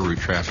 domestic air route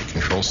traffic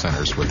control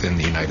centers within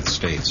the United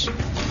States.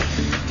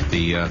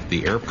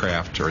 The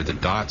aircraft, or the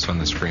dots on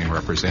the screen,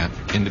 represent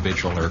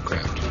individual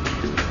aircraft.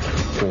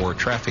 For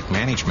traffic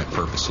management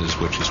purposes,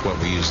 which is what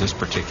we use this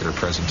particular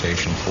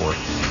presentation for,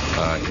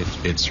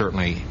 it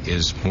certainly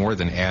is more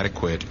than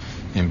adequate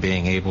in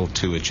being able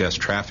to adjust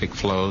traffic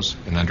flows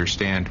and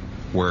understand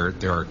where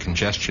there are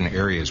congestion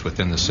areas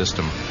within the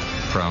system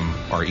from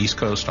our East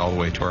Coast all the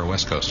way to our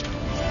West Coast.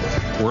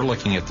 We're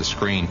looking at the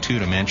screen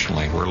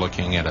two-dimensionally. We're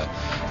looking at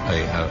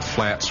a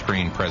flat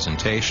screen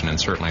presentation, and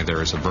certainly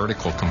there is a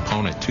vertical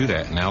component to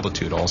that, and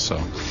altitude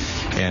also.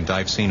 And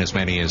I've seen as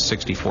many as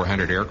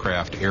 6,400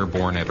 aircraft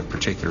airborne at a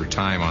particular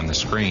time on the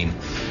screen.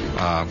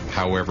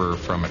 However,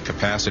 from a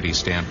capacity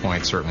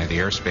standpoint, certainly the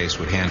airspace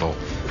would handle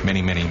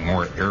many, many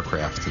more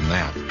aircraft than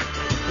that.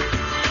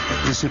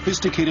 The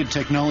sophisticated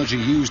technology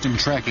used in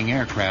tracking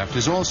aircraft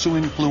has also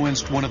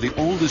influenced one of the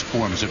oldest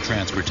forms of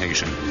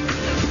transportation,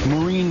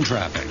 marine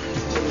traffic.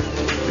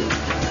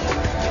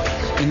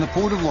 In the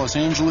port of Los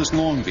Angeles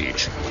Long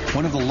Beach,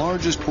 one of the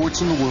largest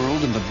ports in the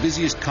world and the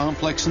busiest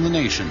complex in the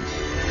nation,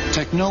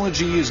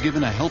 technology is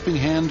given a helping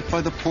hand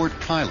by the port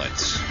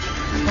pilots.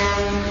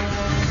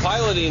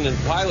 Piloting and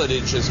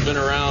pilotage has been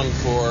around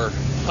for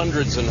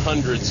hundreds and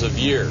hundreds of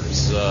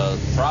years.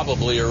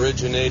 Probably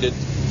originated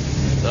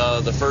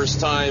the first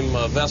time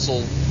a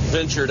vessel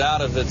ventured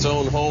out of its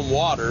own home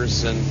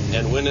waters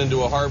and went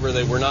into a harbor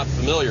they were not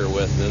familiar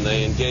with, and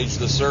they engaged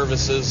the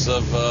services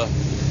of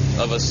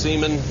a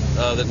seaman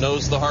that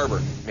knows the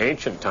harbor.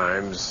 Ancient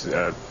times,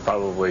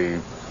 probably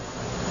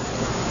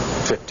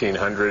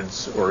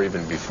 1500s or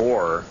even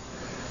before,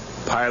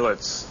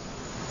 pilots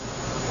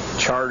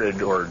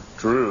charted or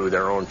drew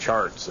their own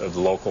charts of the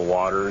local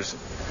waters,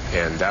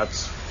 and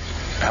that's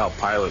how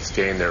pilots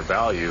gained their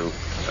value.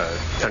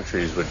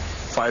 Countries would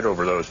fight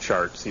over those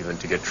charts even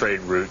to get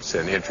trade routes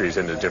and entries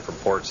into different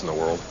ports in the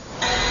world.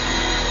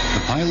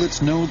 The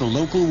pilots know the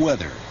local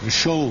weather, the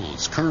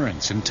shoals,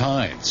 currents, and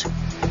tides.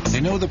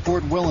 They know the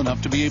port well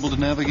enough to be able to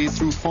navigate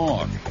through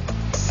fog.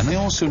 And they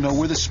also know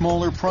where the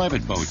smaller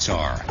private boats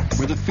are,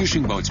 where the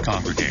fishing boats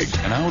congregate,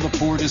 and how the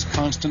port is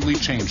constantly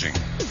changing.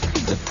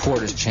 The port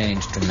has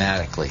changed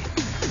dramatically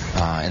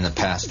in the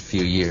past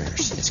few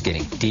years. It's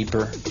getting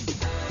deeper,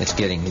 it's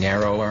getting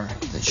narrower,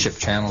 the ship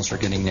channels are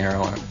getting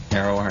narrower,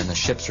 and the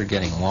ships are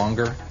getting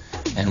longer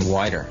and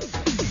wider.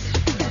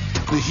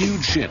 The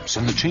huge ships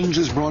and the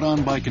changes brought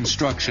on by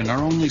construction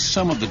are only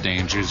some of the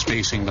dangers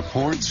facing the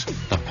ports,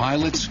 the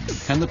pilots,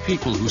 and the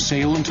people who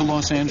sail into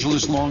Los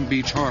Angeles Long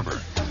Beach Harbor.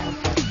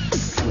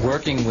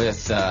 Working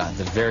with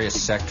the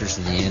various sectors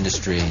of the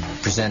industry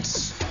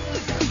presents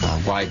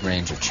a wide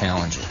range of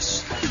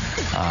challenges.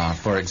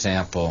 For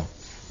example,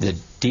 the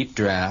deep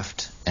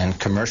draft and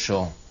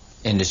commercial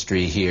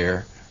industry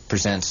here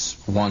presents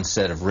one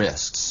set of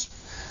risks.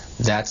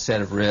 That set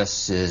of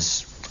risks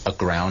is a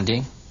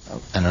grounding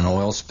and an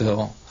oil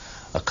spill,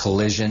 a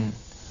collision,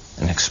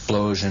 an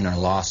explosion or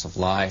loss of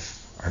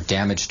life, or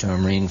damage to a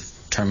marine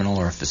terminal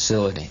or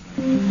facility.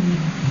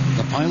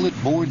 The pilot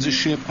boards a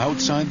ship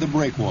outside the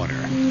breakwater.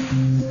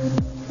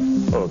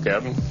 Hello,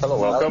 Captain. Hello,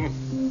 welcome.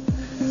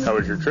 How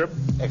was your trip?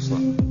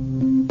 Excellent.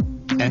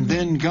 And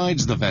then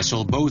guides the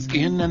vessel both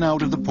in and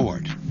out of the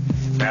port.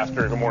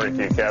 Master, good morning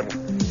to you,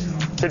 Captain.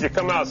 Could you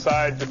come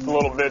outside just a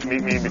little bit,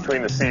 meet me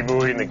between the sea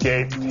buoy and the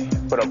gate,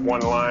 put up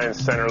one line,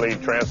 center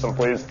lead transom,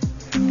 please?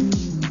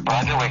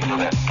 Roger, we can do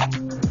that.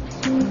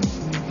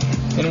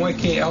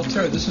 NYK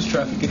Altair, this is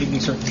traffic. Good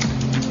evening, sir.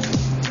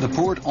 The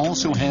port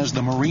also has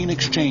the Marine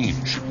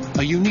Exchange,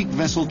 a unique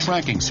vessel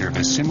tracking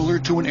service similar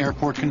to an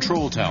airport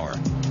control tower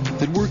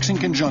that works in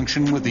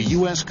conjunction with the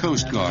U.S.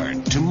 Coast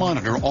Guard to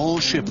monitor all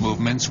ship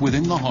movements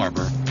within the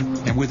harbor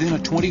and within a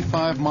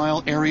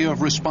 25-mile area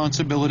of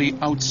responsibility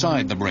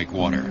outside the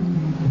breakwater.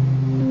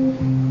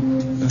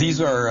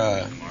 These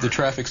are the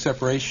traffic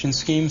separation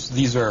schemes.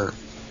 These are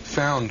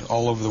found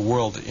all over the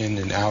world in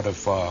and out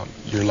of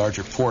your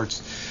larger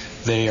ports.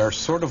 They are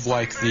sort of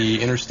like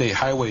the interstate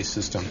highway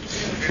system.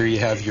 Here you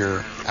have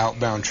your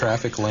outbound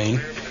traffic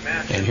lane,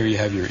 and here you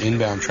have your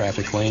inbound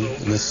traffic lane.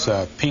 And this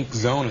pink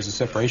zone is a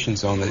separation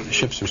zone that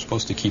ships are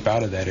supposed to keep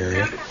out of that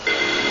area.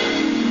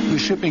 The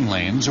shipping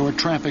lanes, or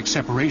traffic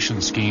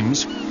separation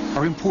schemes,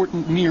 are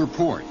important near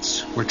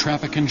ports, where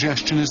traffic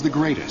congestion is the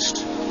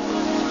greatest.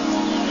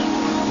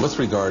 With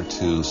regard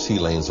to sea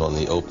lanes on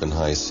the open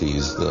high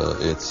seas,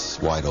 it's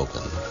wide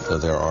open.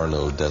 There are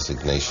no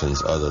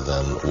designations other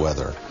than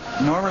weather.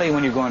 Normally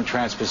when you go on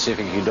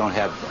Trans-Pacific, you don't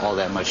have all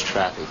that much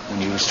traffic.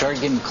 When you start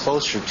getting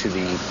closer to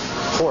the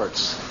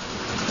ports,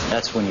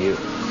 that's when you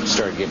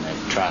start getting that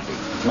traffic,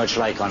 much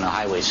like on the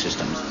highway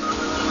systems.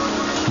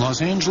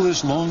 Los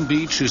Angeles Long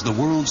Beach is the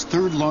world's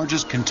third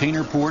largest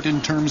container port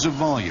in terms of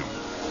volume.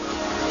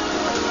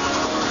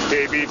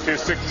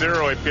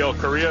 KB260, APL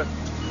Korea.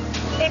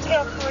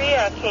 APL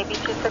Korea,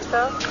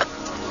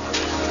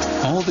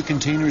 KB260. All the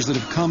containers that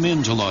have come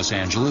into Los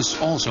Angeles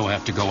also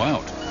have to go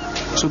out.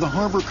 So the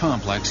harbor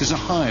complex is a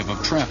hive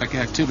of traffic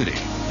activity.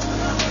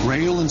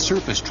 Rail and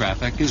surface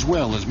traffic as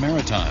well as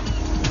maritime.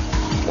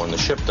 When the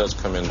ship does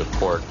come into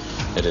port,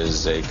 it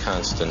is a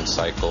constant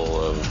cycle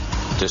of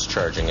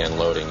discharging and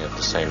loading at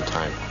the same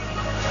time.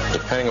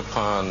 Depending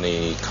upon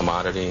the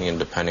commodity and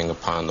depending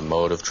upon the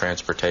mode of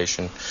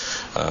transportation,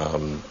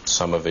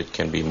 some of it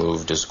can be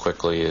moved as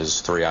quickly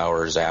as 3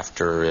 hours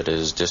after it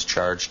is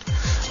discharged.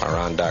 Our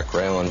on-dock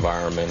rail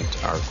environment,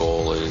 our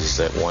goal is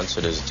that once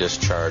it is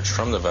discharged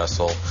from the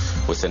vessel,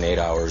 within 8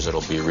 hours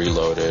it'll be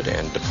reloaded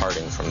and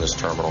departing from this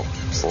terminal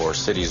for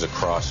cities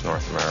across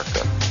North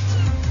America.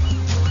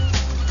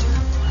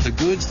 The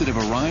goods that have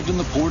arrived in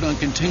the port on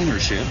container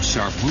ships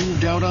are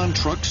moved out on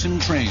trucks and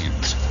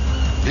trains,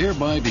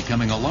 thereby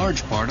becoming a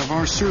large part of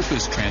our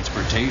surface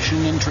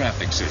transportation and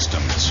traffic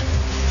systems.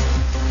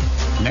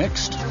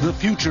 Next, the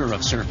future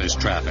of surface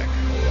traffic.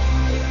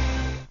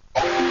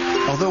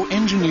 Although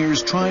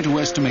engineers try to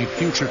estimate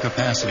future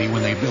capacity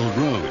when they build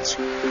roads,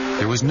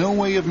 there was no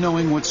way of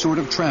knowing what sort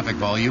of traffic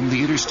volume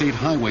the interstate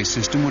highway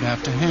system would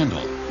have to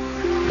handle.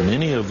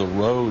 Many of the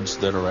roads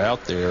that are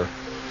out there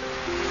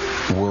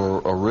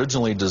were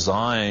originally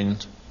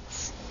designed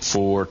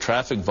for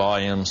traffic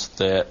volumes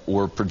that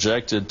were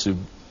projected to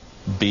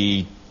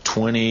be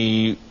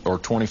 20 or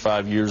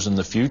 25 years in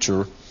the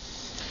future.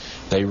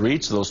 They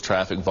reached those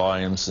traffic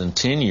volumes in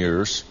 10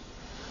 years,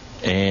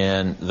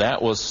 and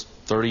that was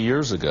 30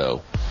 years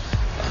ago.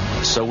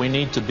 So we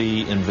need to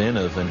be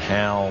inventive in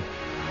how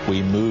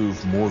we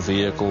move more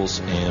vehicles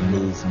and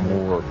move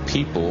more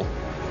people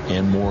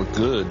and more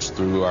goods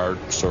through our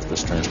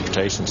surface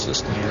transportation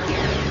system.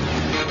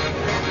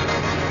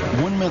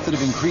 One method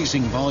of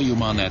increasing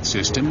volume on that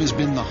system has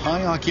been the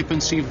high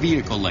occupancy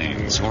vehicle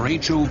lanes, or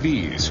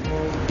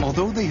HOVs.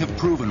 Although they have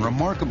proven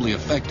remarkably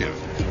effective,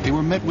 they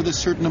were met with a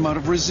certain amount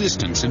of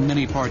resistance in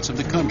many parts of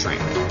the country.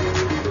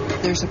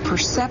 There's a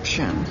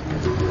perception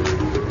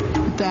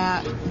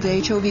that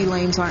the HOV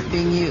lanes aren't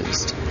being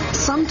used.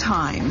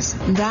 Sometimes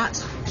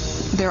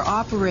they're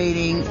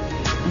operating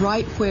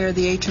right where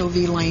the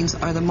HOV lanes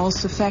are the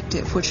most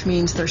effective, which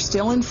means they're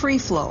still in free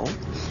flow,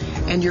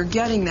 and you're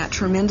getting that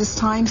tremendous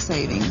time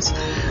savings,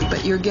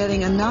 but you're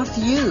getting enough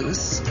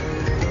use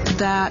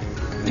that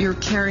you're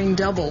carrying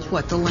double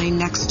what the lane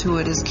next to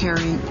it is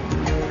carrying.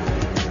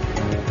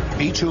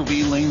 HOV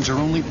lanes are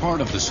only part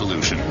of the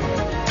solution.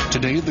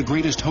 Today, the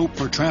greatest hope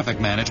for traffic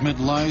management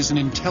lies in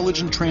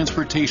intelligent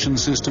transportation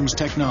systems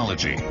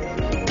technology.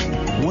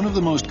 One of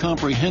the most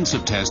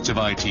comprehensive tests of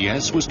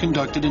ITS was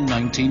conducted in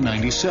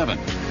 1997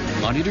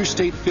 on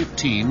Interstate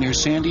 15 near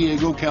San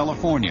Diego,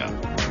 California,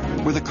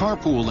 where the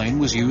carpool lane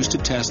was used to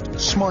test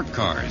smart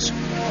cars.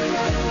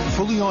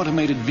 fully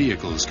automated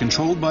vehicles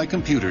controlled by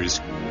computers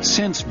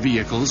sense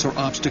vehicles or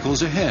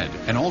obstacles ahead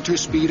and alter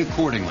speed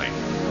accordingly.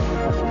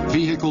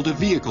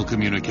 Vehicle-to-vehicle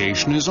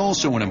communication is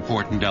also an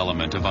important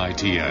element of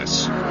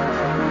ITS.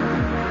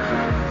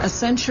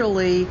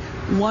 Essentially,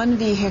 one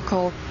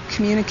vehicle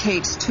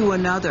communicates to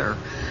another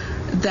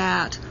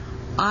that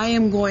I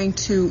am going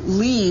to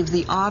leave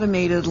the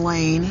automated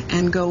lane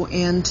and go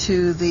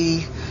into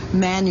the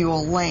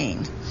manual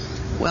lane.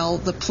 Well,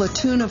 the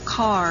platoon of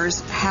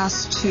cars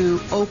has to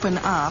open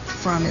up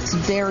from its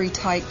very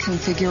tight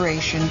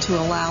configuration to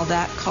allow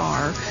that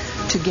car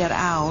to get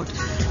out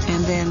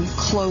and then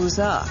close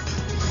up.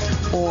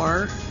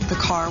 Or the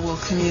car will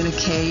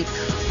communicate,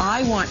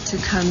 I want to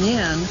come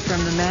in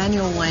from the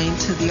manual lane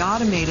to the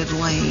automated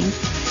lane.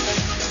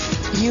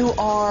 You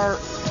are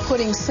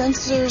putting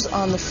sensors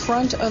on the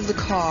front of the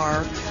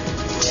car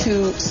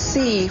to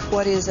see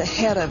what is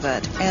ahead of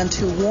it and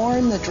to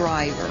warn the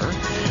driver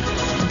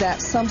that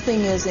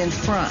something is in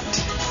front.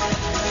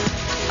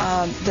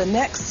 The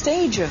next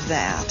stage of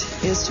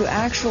that is to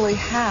actually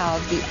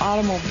have the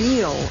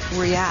automobile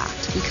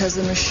react, because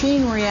the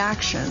machine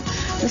reaction,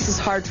 this is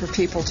hard for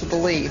people to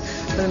believe,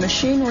 but the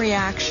machine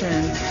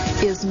reaction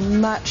is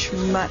much,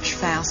 much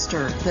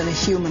faster than a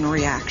human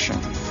reaction.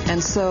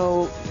 And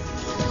so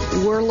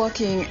we're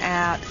looking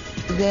at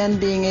then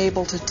being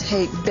able to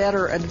take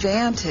better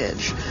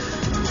advantage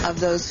of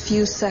those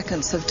few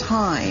seconds of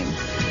time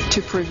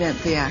to prevent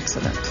the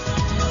accident.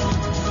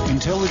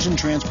 Intelligent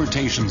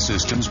transportation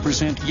systems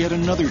present yet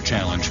another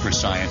challenge for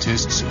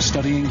scientists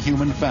studying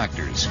human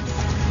factors.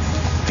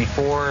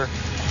 Before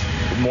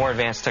more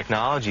advanced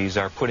technologies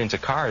are put into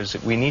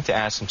cars, we need to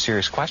ask some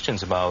serious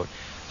questions about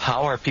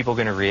how are people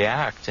going to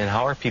react and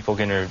how are people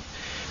going to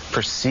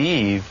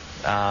perceive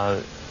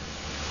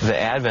the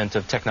advent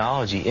of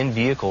technology in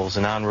vehicles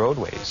and on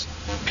roadways.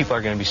 People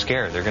are going to be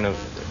scared. They're going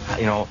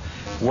to,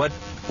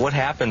 what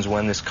happens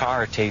when this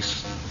car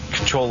takes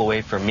control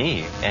away from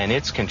me and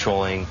it's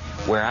controlling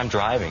where I'm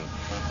driving?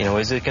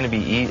 Is it going to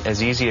be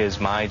as easy as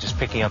my just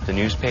picking up the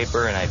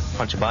newspaper and I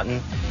punch a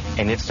button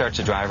and it starts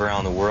to drive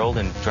around the world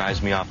and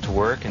drives me off to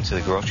work and to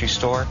the grocery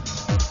store?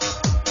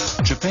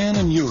 Japan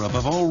and Europe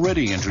have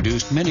already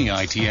introduced many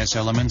ITS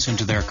elements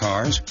into their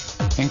cars,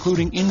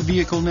 including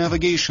in-vehicle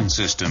navigation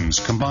systems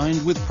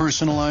combined with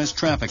personalized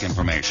traffic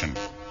information.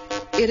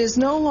 It is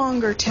no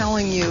longer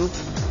telling you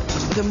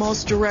the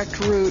most direct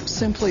route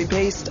simply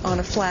based on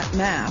a flat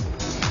map.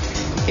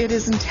 It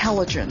is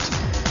intelligent.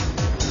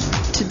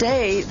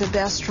 Today, the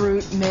best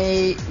route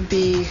may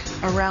be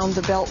around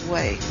the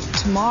Beltway.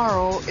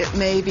 Tomorrow, it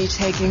may be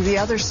taking the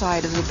other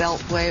side of the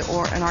Beltway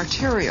or an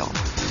arterial.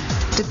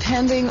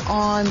 Depending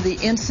on the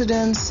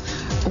incidents,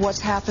 what's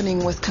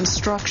happening with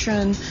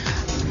construction,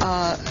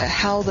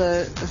 how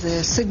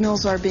the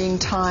signals are being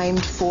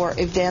timed for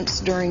events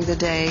during the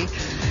day,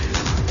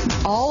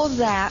 all of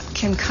that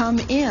can come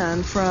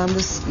in from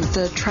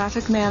the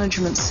traffic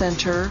management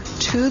center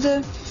to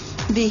the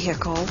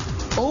vehicle,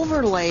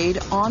 overlaid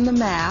on the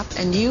map,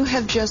 and you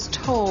have just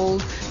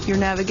told your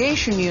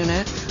navigation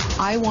unit,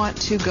 I want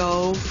to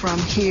go from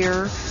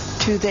here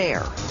to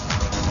there.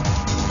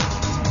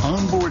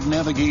 Onboard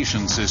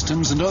navigation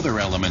systems and other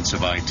elements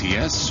of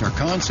ITS are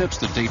concepts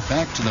that date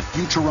back to the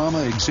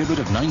Futurama exhibit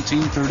of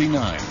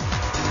 1939.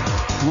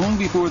 Long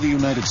before the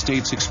United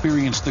States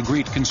experienced the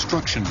great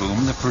construction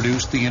boom that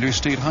produced the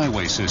interstate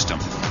highway system.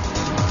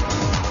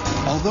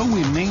 Although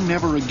we may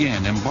never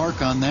again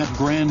embark on that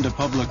grand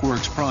public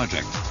works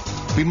project,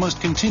 we must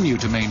continue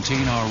to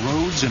maintain our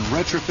roads and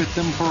retrofit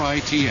them for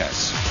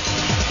ITS,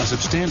 a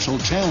substantial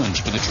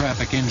challenge for the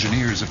traffic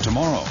engineers of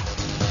tomorrow.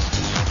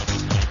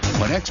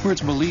 But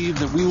experts believe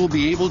that we will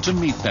be able to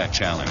meet that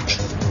challenge,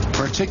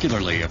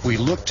 particularly if we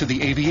look to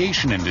the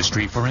aviation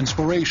industry for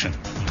inspiration.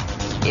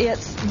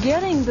 It's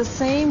getting the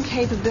same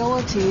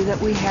capability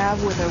that we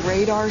have with a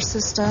radar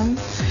system,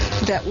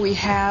 that we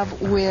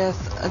have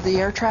with the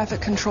air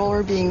traffic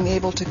controller being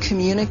able to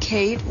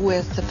communicate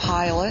with the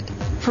pilot,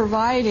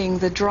 providing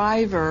the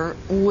driver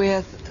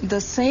with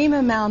the same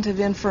amount of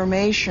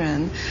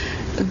information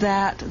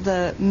that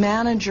the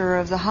manager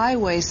of the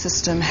highway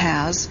system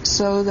has,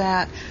 so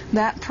that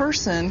that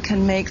person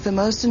can make the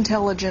most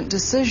intelligent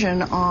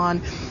decision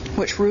on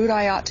which route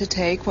I ought to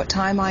take, what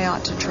time I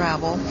ought to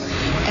travel,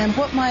 and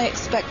what my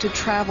expected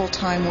travel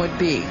time would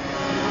be.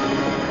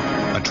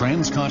 A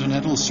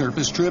transcontinental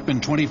surface trip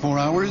in 24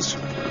 hours?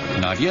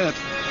 Not yet.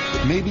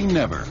 Maybe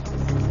never.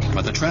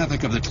 But the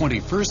traffic of the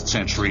 21st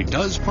century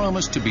does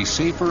promise to be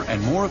safer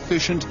and more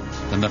efficient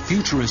than the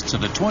futurists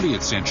of the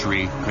 20th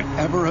century could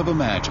ever have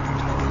imagined.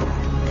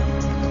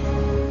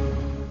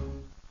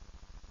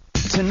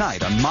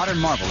 Tonight on Modern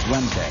Marvels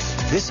Wednesday,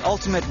 this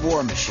ultimate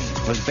war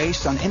machine was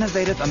based on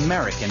innovative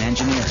American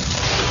engineering.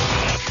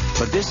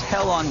 But this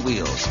hell on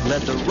wheels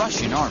led the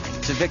Russian army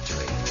to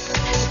victory.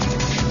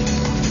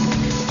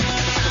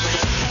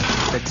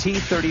 The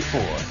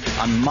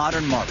T-34 on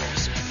Modern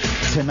Marvels.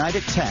 Tonight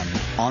at 10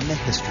 on the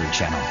History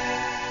Channel.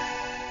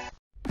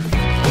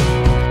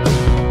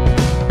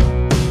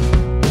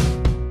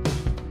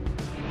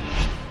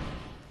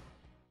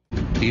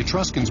 The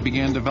Etruscans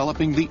began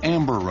developing the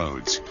amber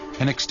roads,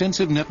 an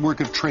extensive network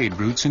of trade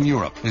routes in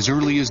Europe as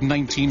early as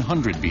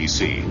 1900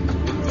 BC.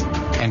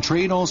 And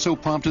trade also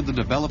prompted the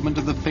development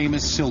of the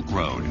famous Silk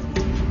Road,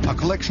 a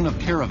collection of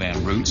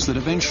caravan routes that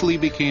eventually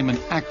became an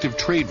active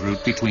trade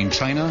route between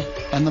China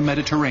and the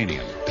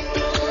Mediterranean.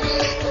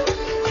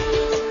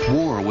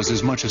 War was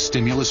as much a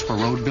stimulus for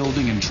road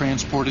building and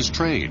transport as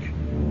trade.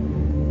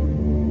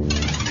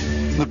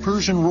 The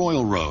Persian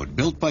Royal Road,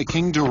 built by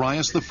King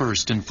Darius I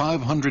in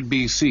 500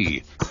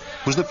 BC,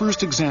 was the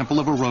first example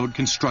of a road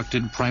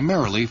constructed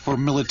primarily for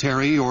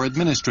military or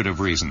administrative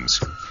reasons.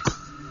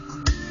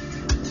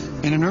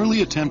 In an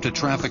early attempt at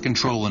traffic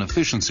control and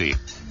efficiency,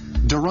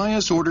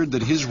 Darius ordered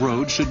that his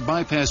road should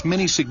bypass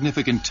many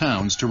significant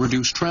towns to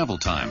reduce travel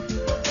time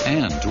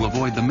and to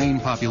avoid the main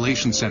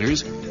population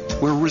centers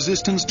where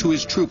resistance to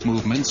his troop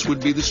movements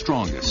would be the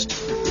strongest.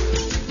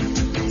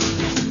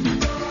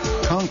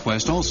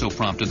 Conquest also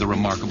prompted the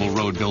remarkable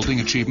road-building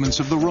achievements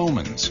of the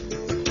Romans,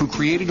 who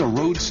created a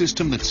road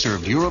system that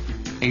served Europe,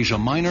 Asia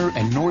Minor,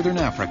 and Northern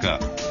Africa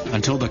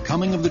until the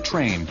coming of the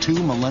train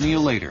 2 millennia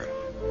later.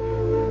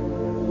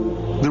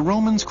 The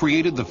Romans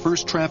created the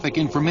first traffic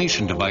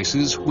information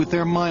devices with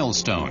their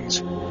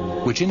milestones,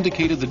 which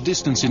indicated the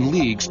distance in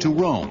leagues to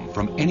Rome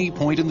from any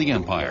point in the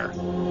empire.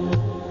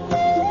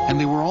 And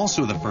they were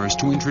also the first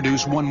to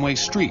introduce one-way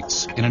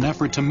streets in an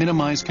effort to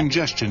minimize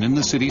congestion in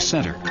the city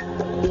center.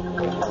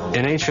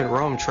 In ancient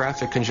Rome,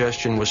 traffic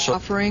congestion was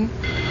suffering.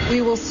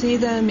 We will see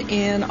them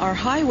in our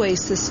highway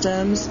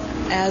systems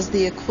as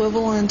the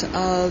equivalent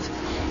of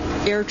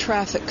air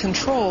traffic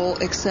control,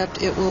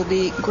 except it will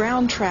be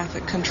ground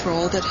traffic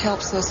control that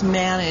helps us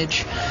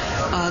manage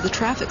the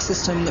traffic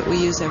system that we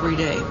use every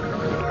day.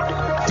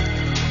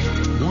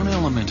 One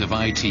element of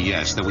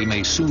ITS that we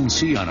may soon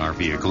see on our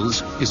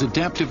vehicles is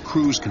adaptive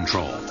cruise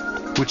control,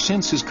 which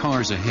senses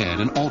cars ahead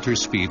and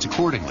alters speeds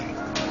accordingly,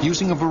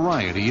 using a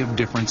variety of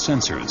different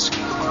sensors.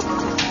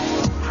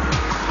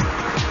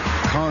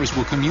 Cars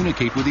will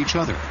communicate with each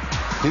other,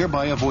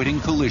 thereby avoiding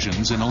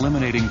collisions and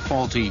eliminating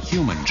faulty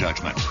human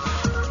judgment.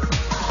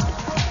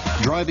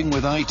 Driving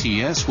with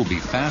ITS will be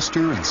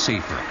faster and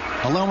safer,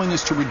 allowing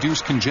us to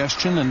reduce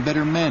congestion and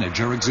better manage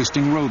our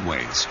existing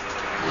roadways.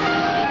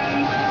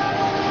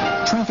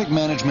 Traffic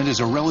management is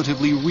a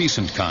relatively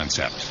recent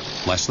concept,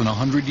 less than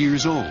 100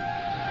 years old.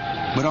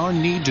 But our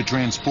need to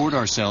transport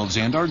ourselves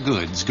and our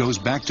goods goes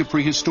back to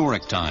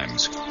prehistoric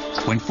times,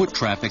 when foot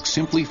traffic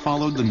simply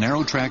followed the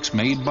narrow tracks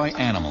made by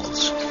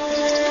animals.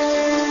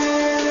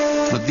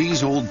 But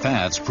these old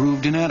paths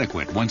proved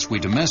inadequate once we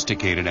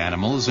domesticated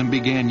animals and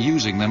began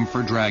using them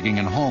for dragging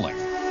and hauling.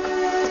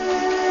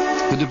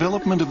 The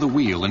development of the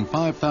wheel in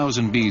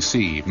 5000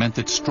 BC meant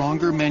that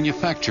stronger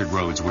manufactured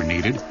roads were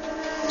needed,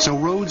 so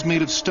roads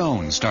made of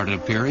stone started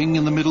appearing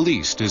in the Middle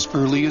East as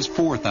early as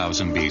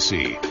 4000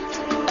 BC.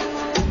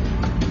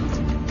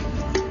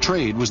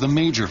 Trade was the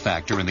major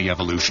factor in the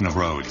evolution of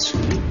roads.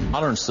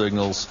 Modern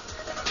signals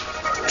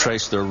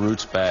trace their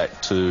roots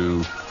back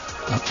to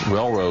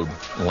railroad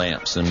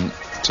lamps and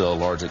to a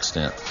large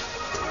extent.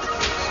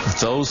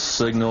 Those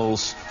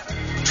signals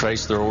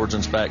trace their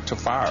origins back to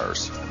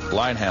fires,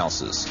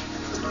 lighthouses,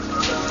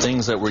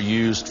 things that were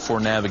used for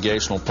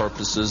navigational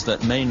purposes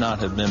that may not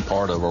have been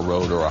part of a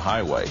road or a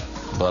highway,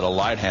 but a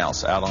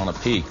lighthouse out on a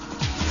peak.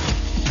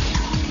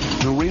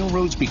 The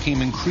railroads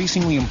became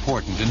increasingly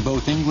important in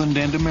both England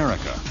and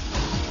America,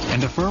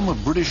 and a firm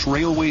of British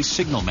railway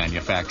signal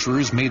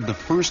manufacturers made the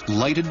first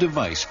lighted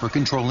device for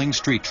controlling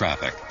street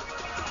traffic.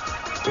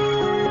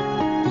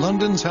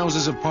 London's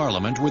Houses of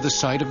Parliament were the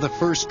site of the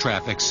first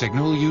traffic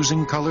signal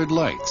using colored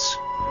lights.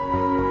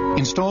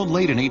 Installed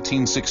late in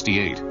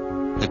 1868,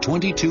 the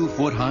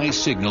 22-foot-high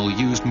signal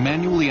used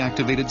manually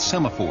activated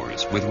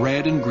semaphores with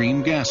red and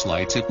green gas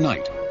lights at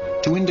night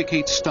to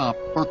indicate stop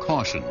or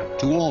caution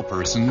to all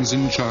persons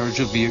in charge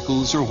of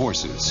vehicles or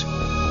horses.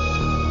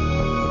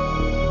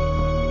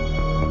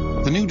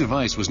 The new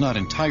device was not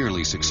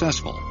entirely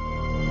successful,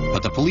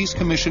 but the police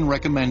commission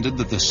recommended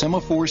that the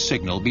semaphore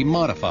signal be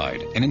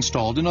modified and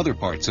installed in other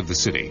parts of the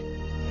city.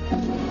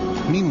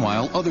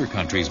 Meanwhile, other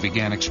countries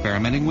began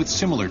experimenting with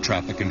similar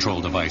traffic control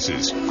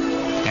devices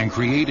and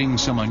creating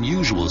some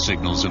unusual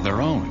signals of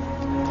their own.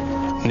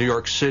 New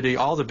York City,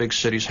 all the big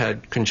cities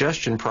had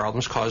congestion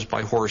problems caused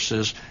by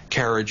horses,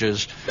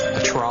 carriages,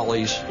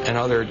 trolleys, and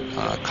other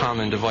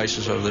common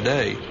devices of the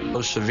day. It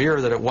was severe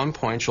that at one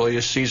point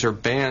Julius Caesar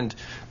banned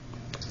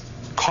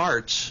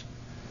carts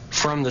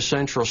from the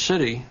central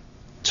city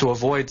to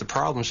avoid the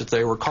problems that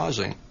they were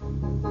causing.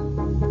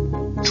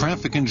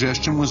 Traffic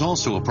congestion was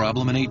also a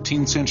problem in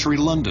 18th century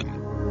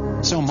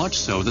London, so much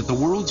so that the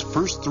world's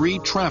first 3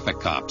 traffic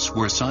cops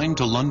were assigned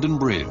to London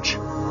Bridge.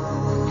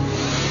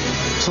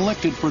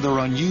 Selected for their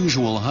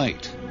unusual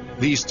height,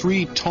 these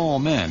 3 tall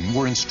men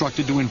were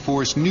instructed to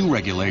enforce new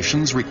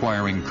regulations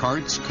requiring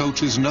carts,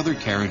 coaches, and other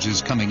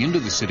carriages coming into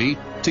the city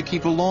to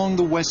keep along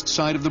the west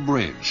side of the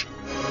bridge,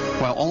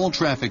 while all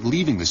traffic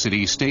leaving the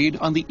city stayed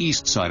on the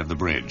east side of the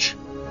bridge.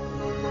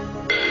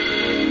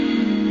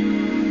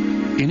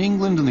 In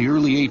England in the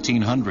early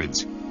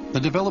 1800s, The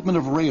development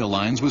of rail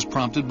lines was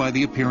prompted by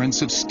the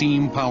appearance of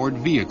steam-powered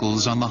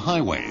vehicles on the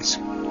highways.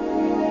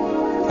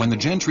 When the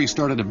gentry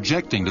started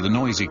objecting to the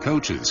noisy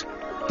coaches,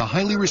 the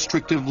highly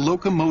restrictive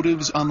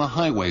Locomotives on the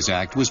Highways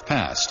Act was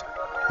passed,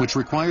 which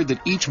required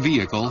that each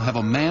vehicle have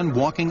a man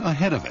walking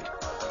ahead of it,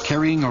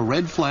 carrying a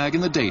red flag in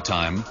the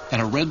daytime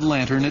and a red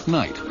lantern at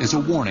night as a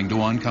warning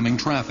to oncoming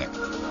traffic.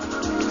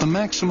 The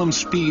maximum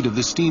speed of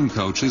the steam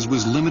coaches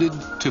was limited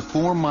to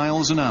 4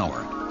 miles an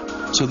hour,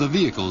 so the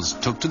vehicles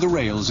took to the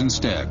rails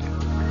instead.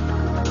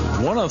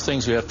 One of the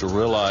things we have to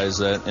realize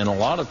that in a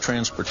lot of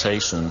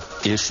transportation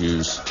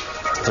issues,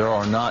 there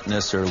are not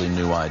necessarily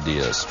new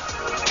ideas.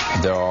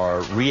 There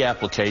are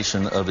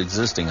reapplication of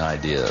existing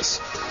ideas.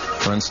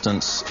 For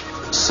instance,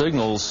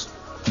 signals.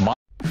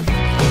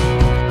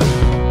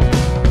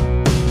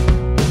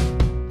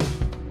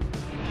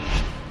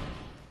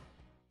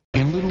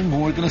 In little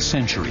more than a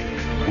century,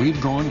 we've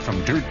gone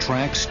from dirt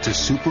tracks to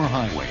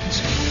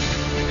superhighways.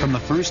 From the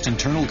first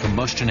internal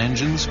combustion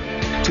engines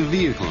to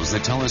vehicles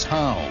that tell us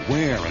how,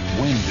 where, and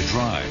when to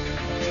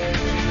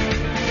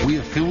drive. We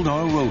have filled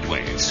our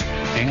roadways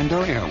and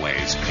our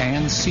airways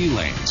and sea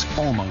lanes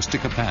almost to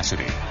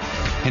capacity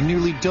and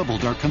nearly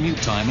doubled our commute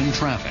time in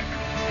traffic.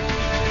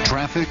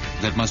 Traffic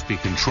that must be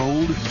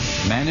controlled,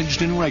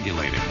 managed, and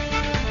regulated.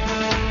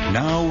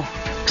 Now,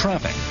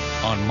 traffic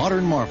on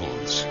Modern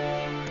Marvels.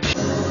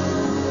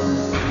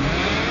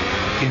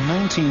 In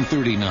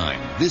 1939,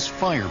 this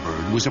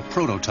Firebird was a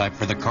prototype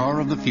for the car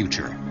of the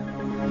future.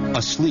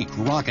 A sleek,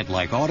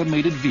 rocket-like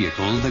automated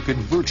vehicle that could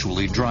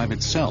virtually drive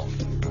itself.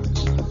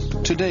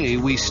 Today,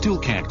 we still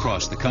can't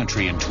cross the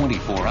country in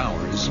 24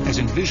 hours, as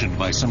envisioned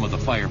by some of the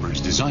Firebird's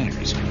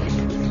designers.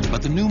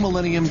 But the new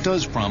millennium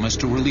does promise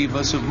to relieve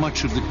us of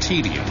much of the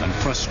tedium and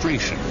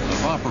frustration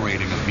of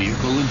operating a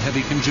vehicle in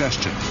heavy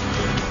congestion,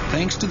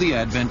 thanks to the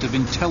advent of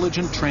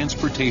Intelligent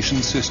Transportation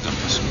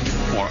Systems,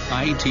 or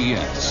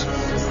ITS.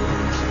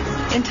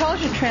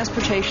 Intelligent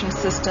transportation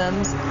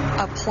systems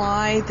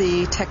apply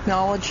the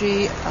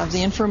technology of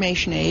the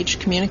information age,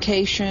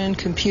 communication,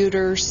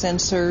 computers,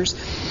 sensors,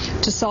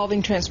 to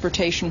solving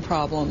transportation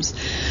problems.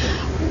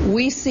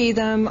 We see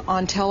them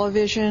on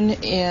television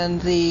in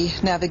the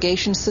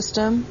navigation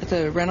system.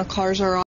 The rental cars are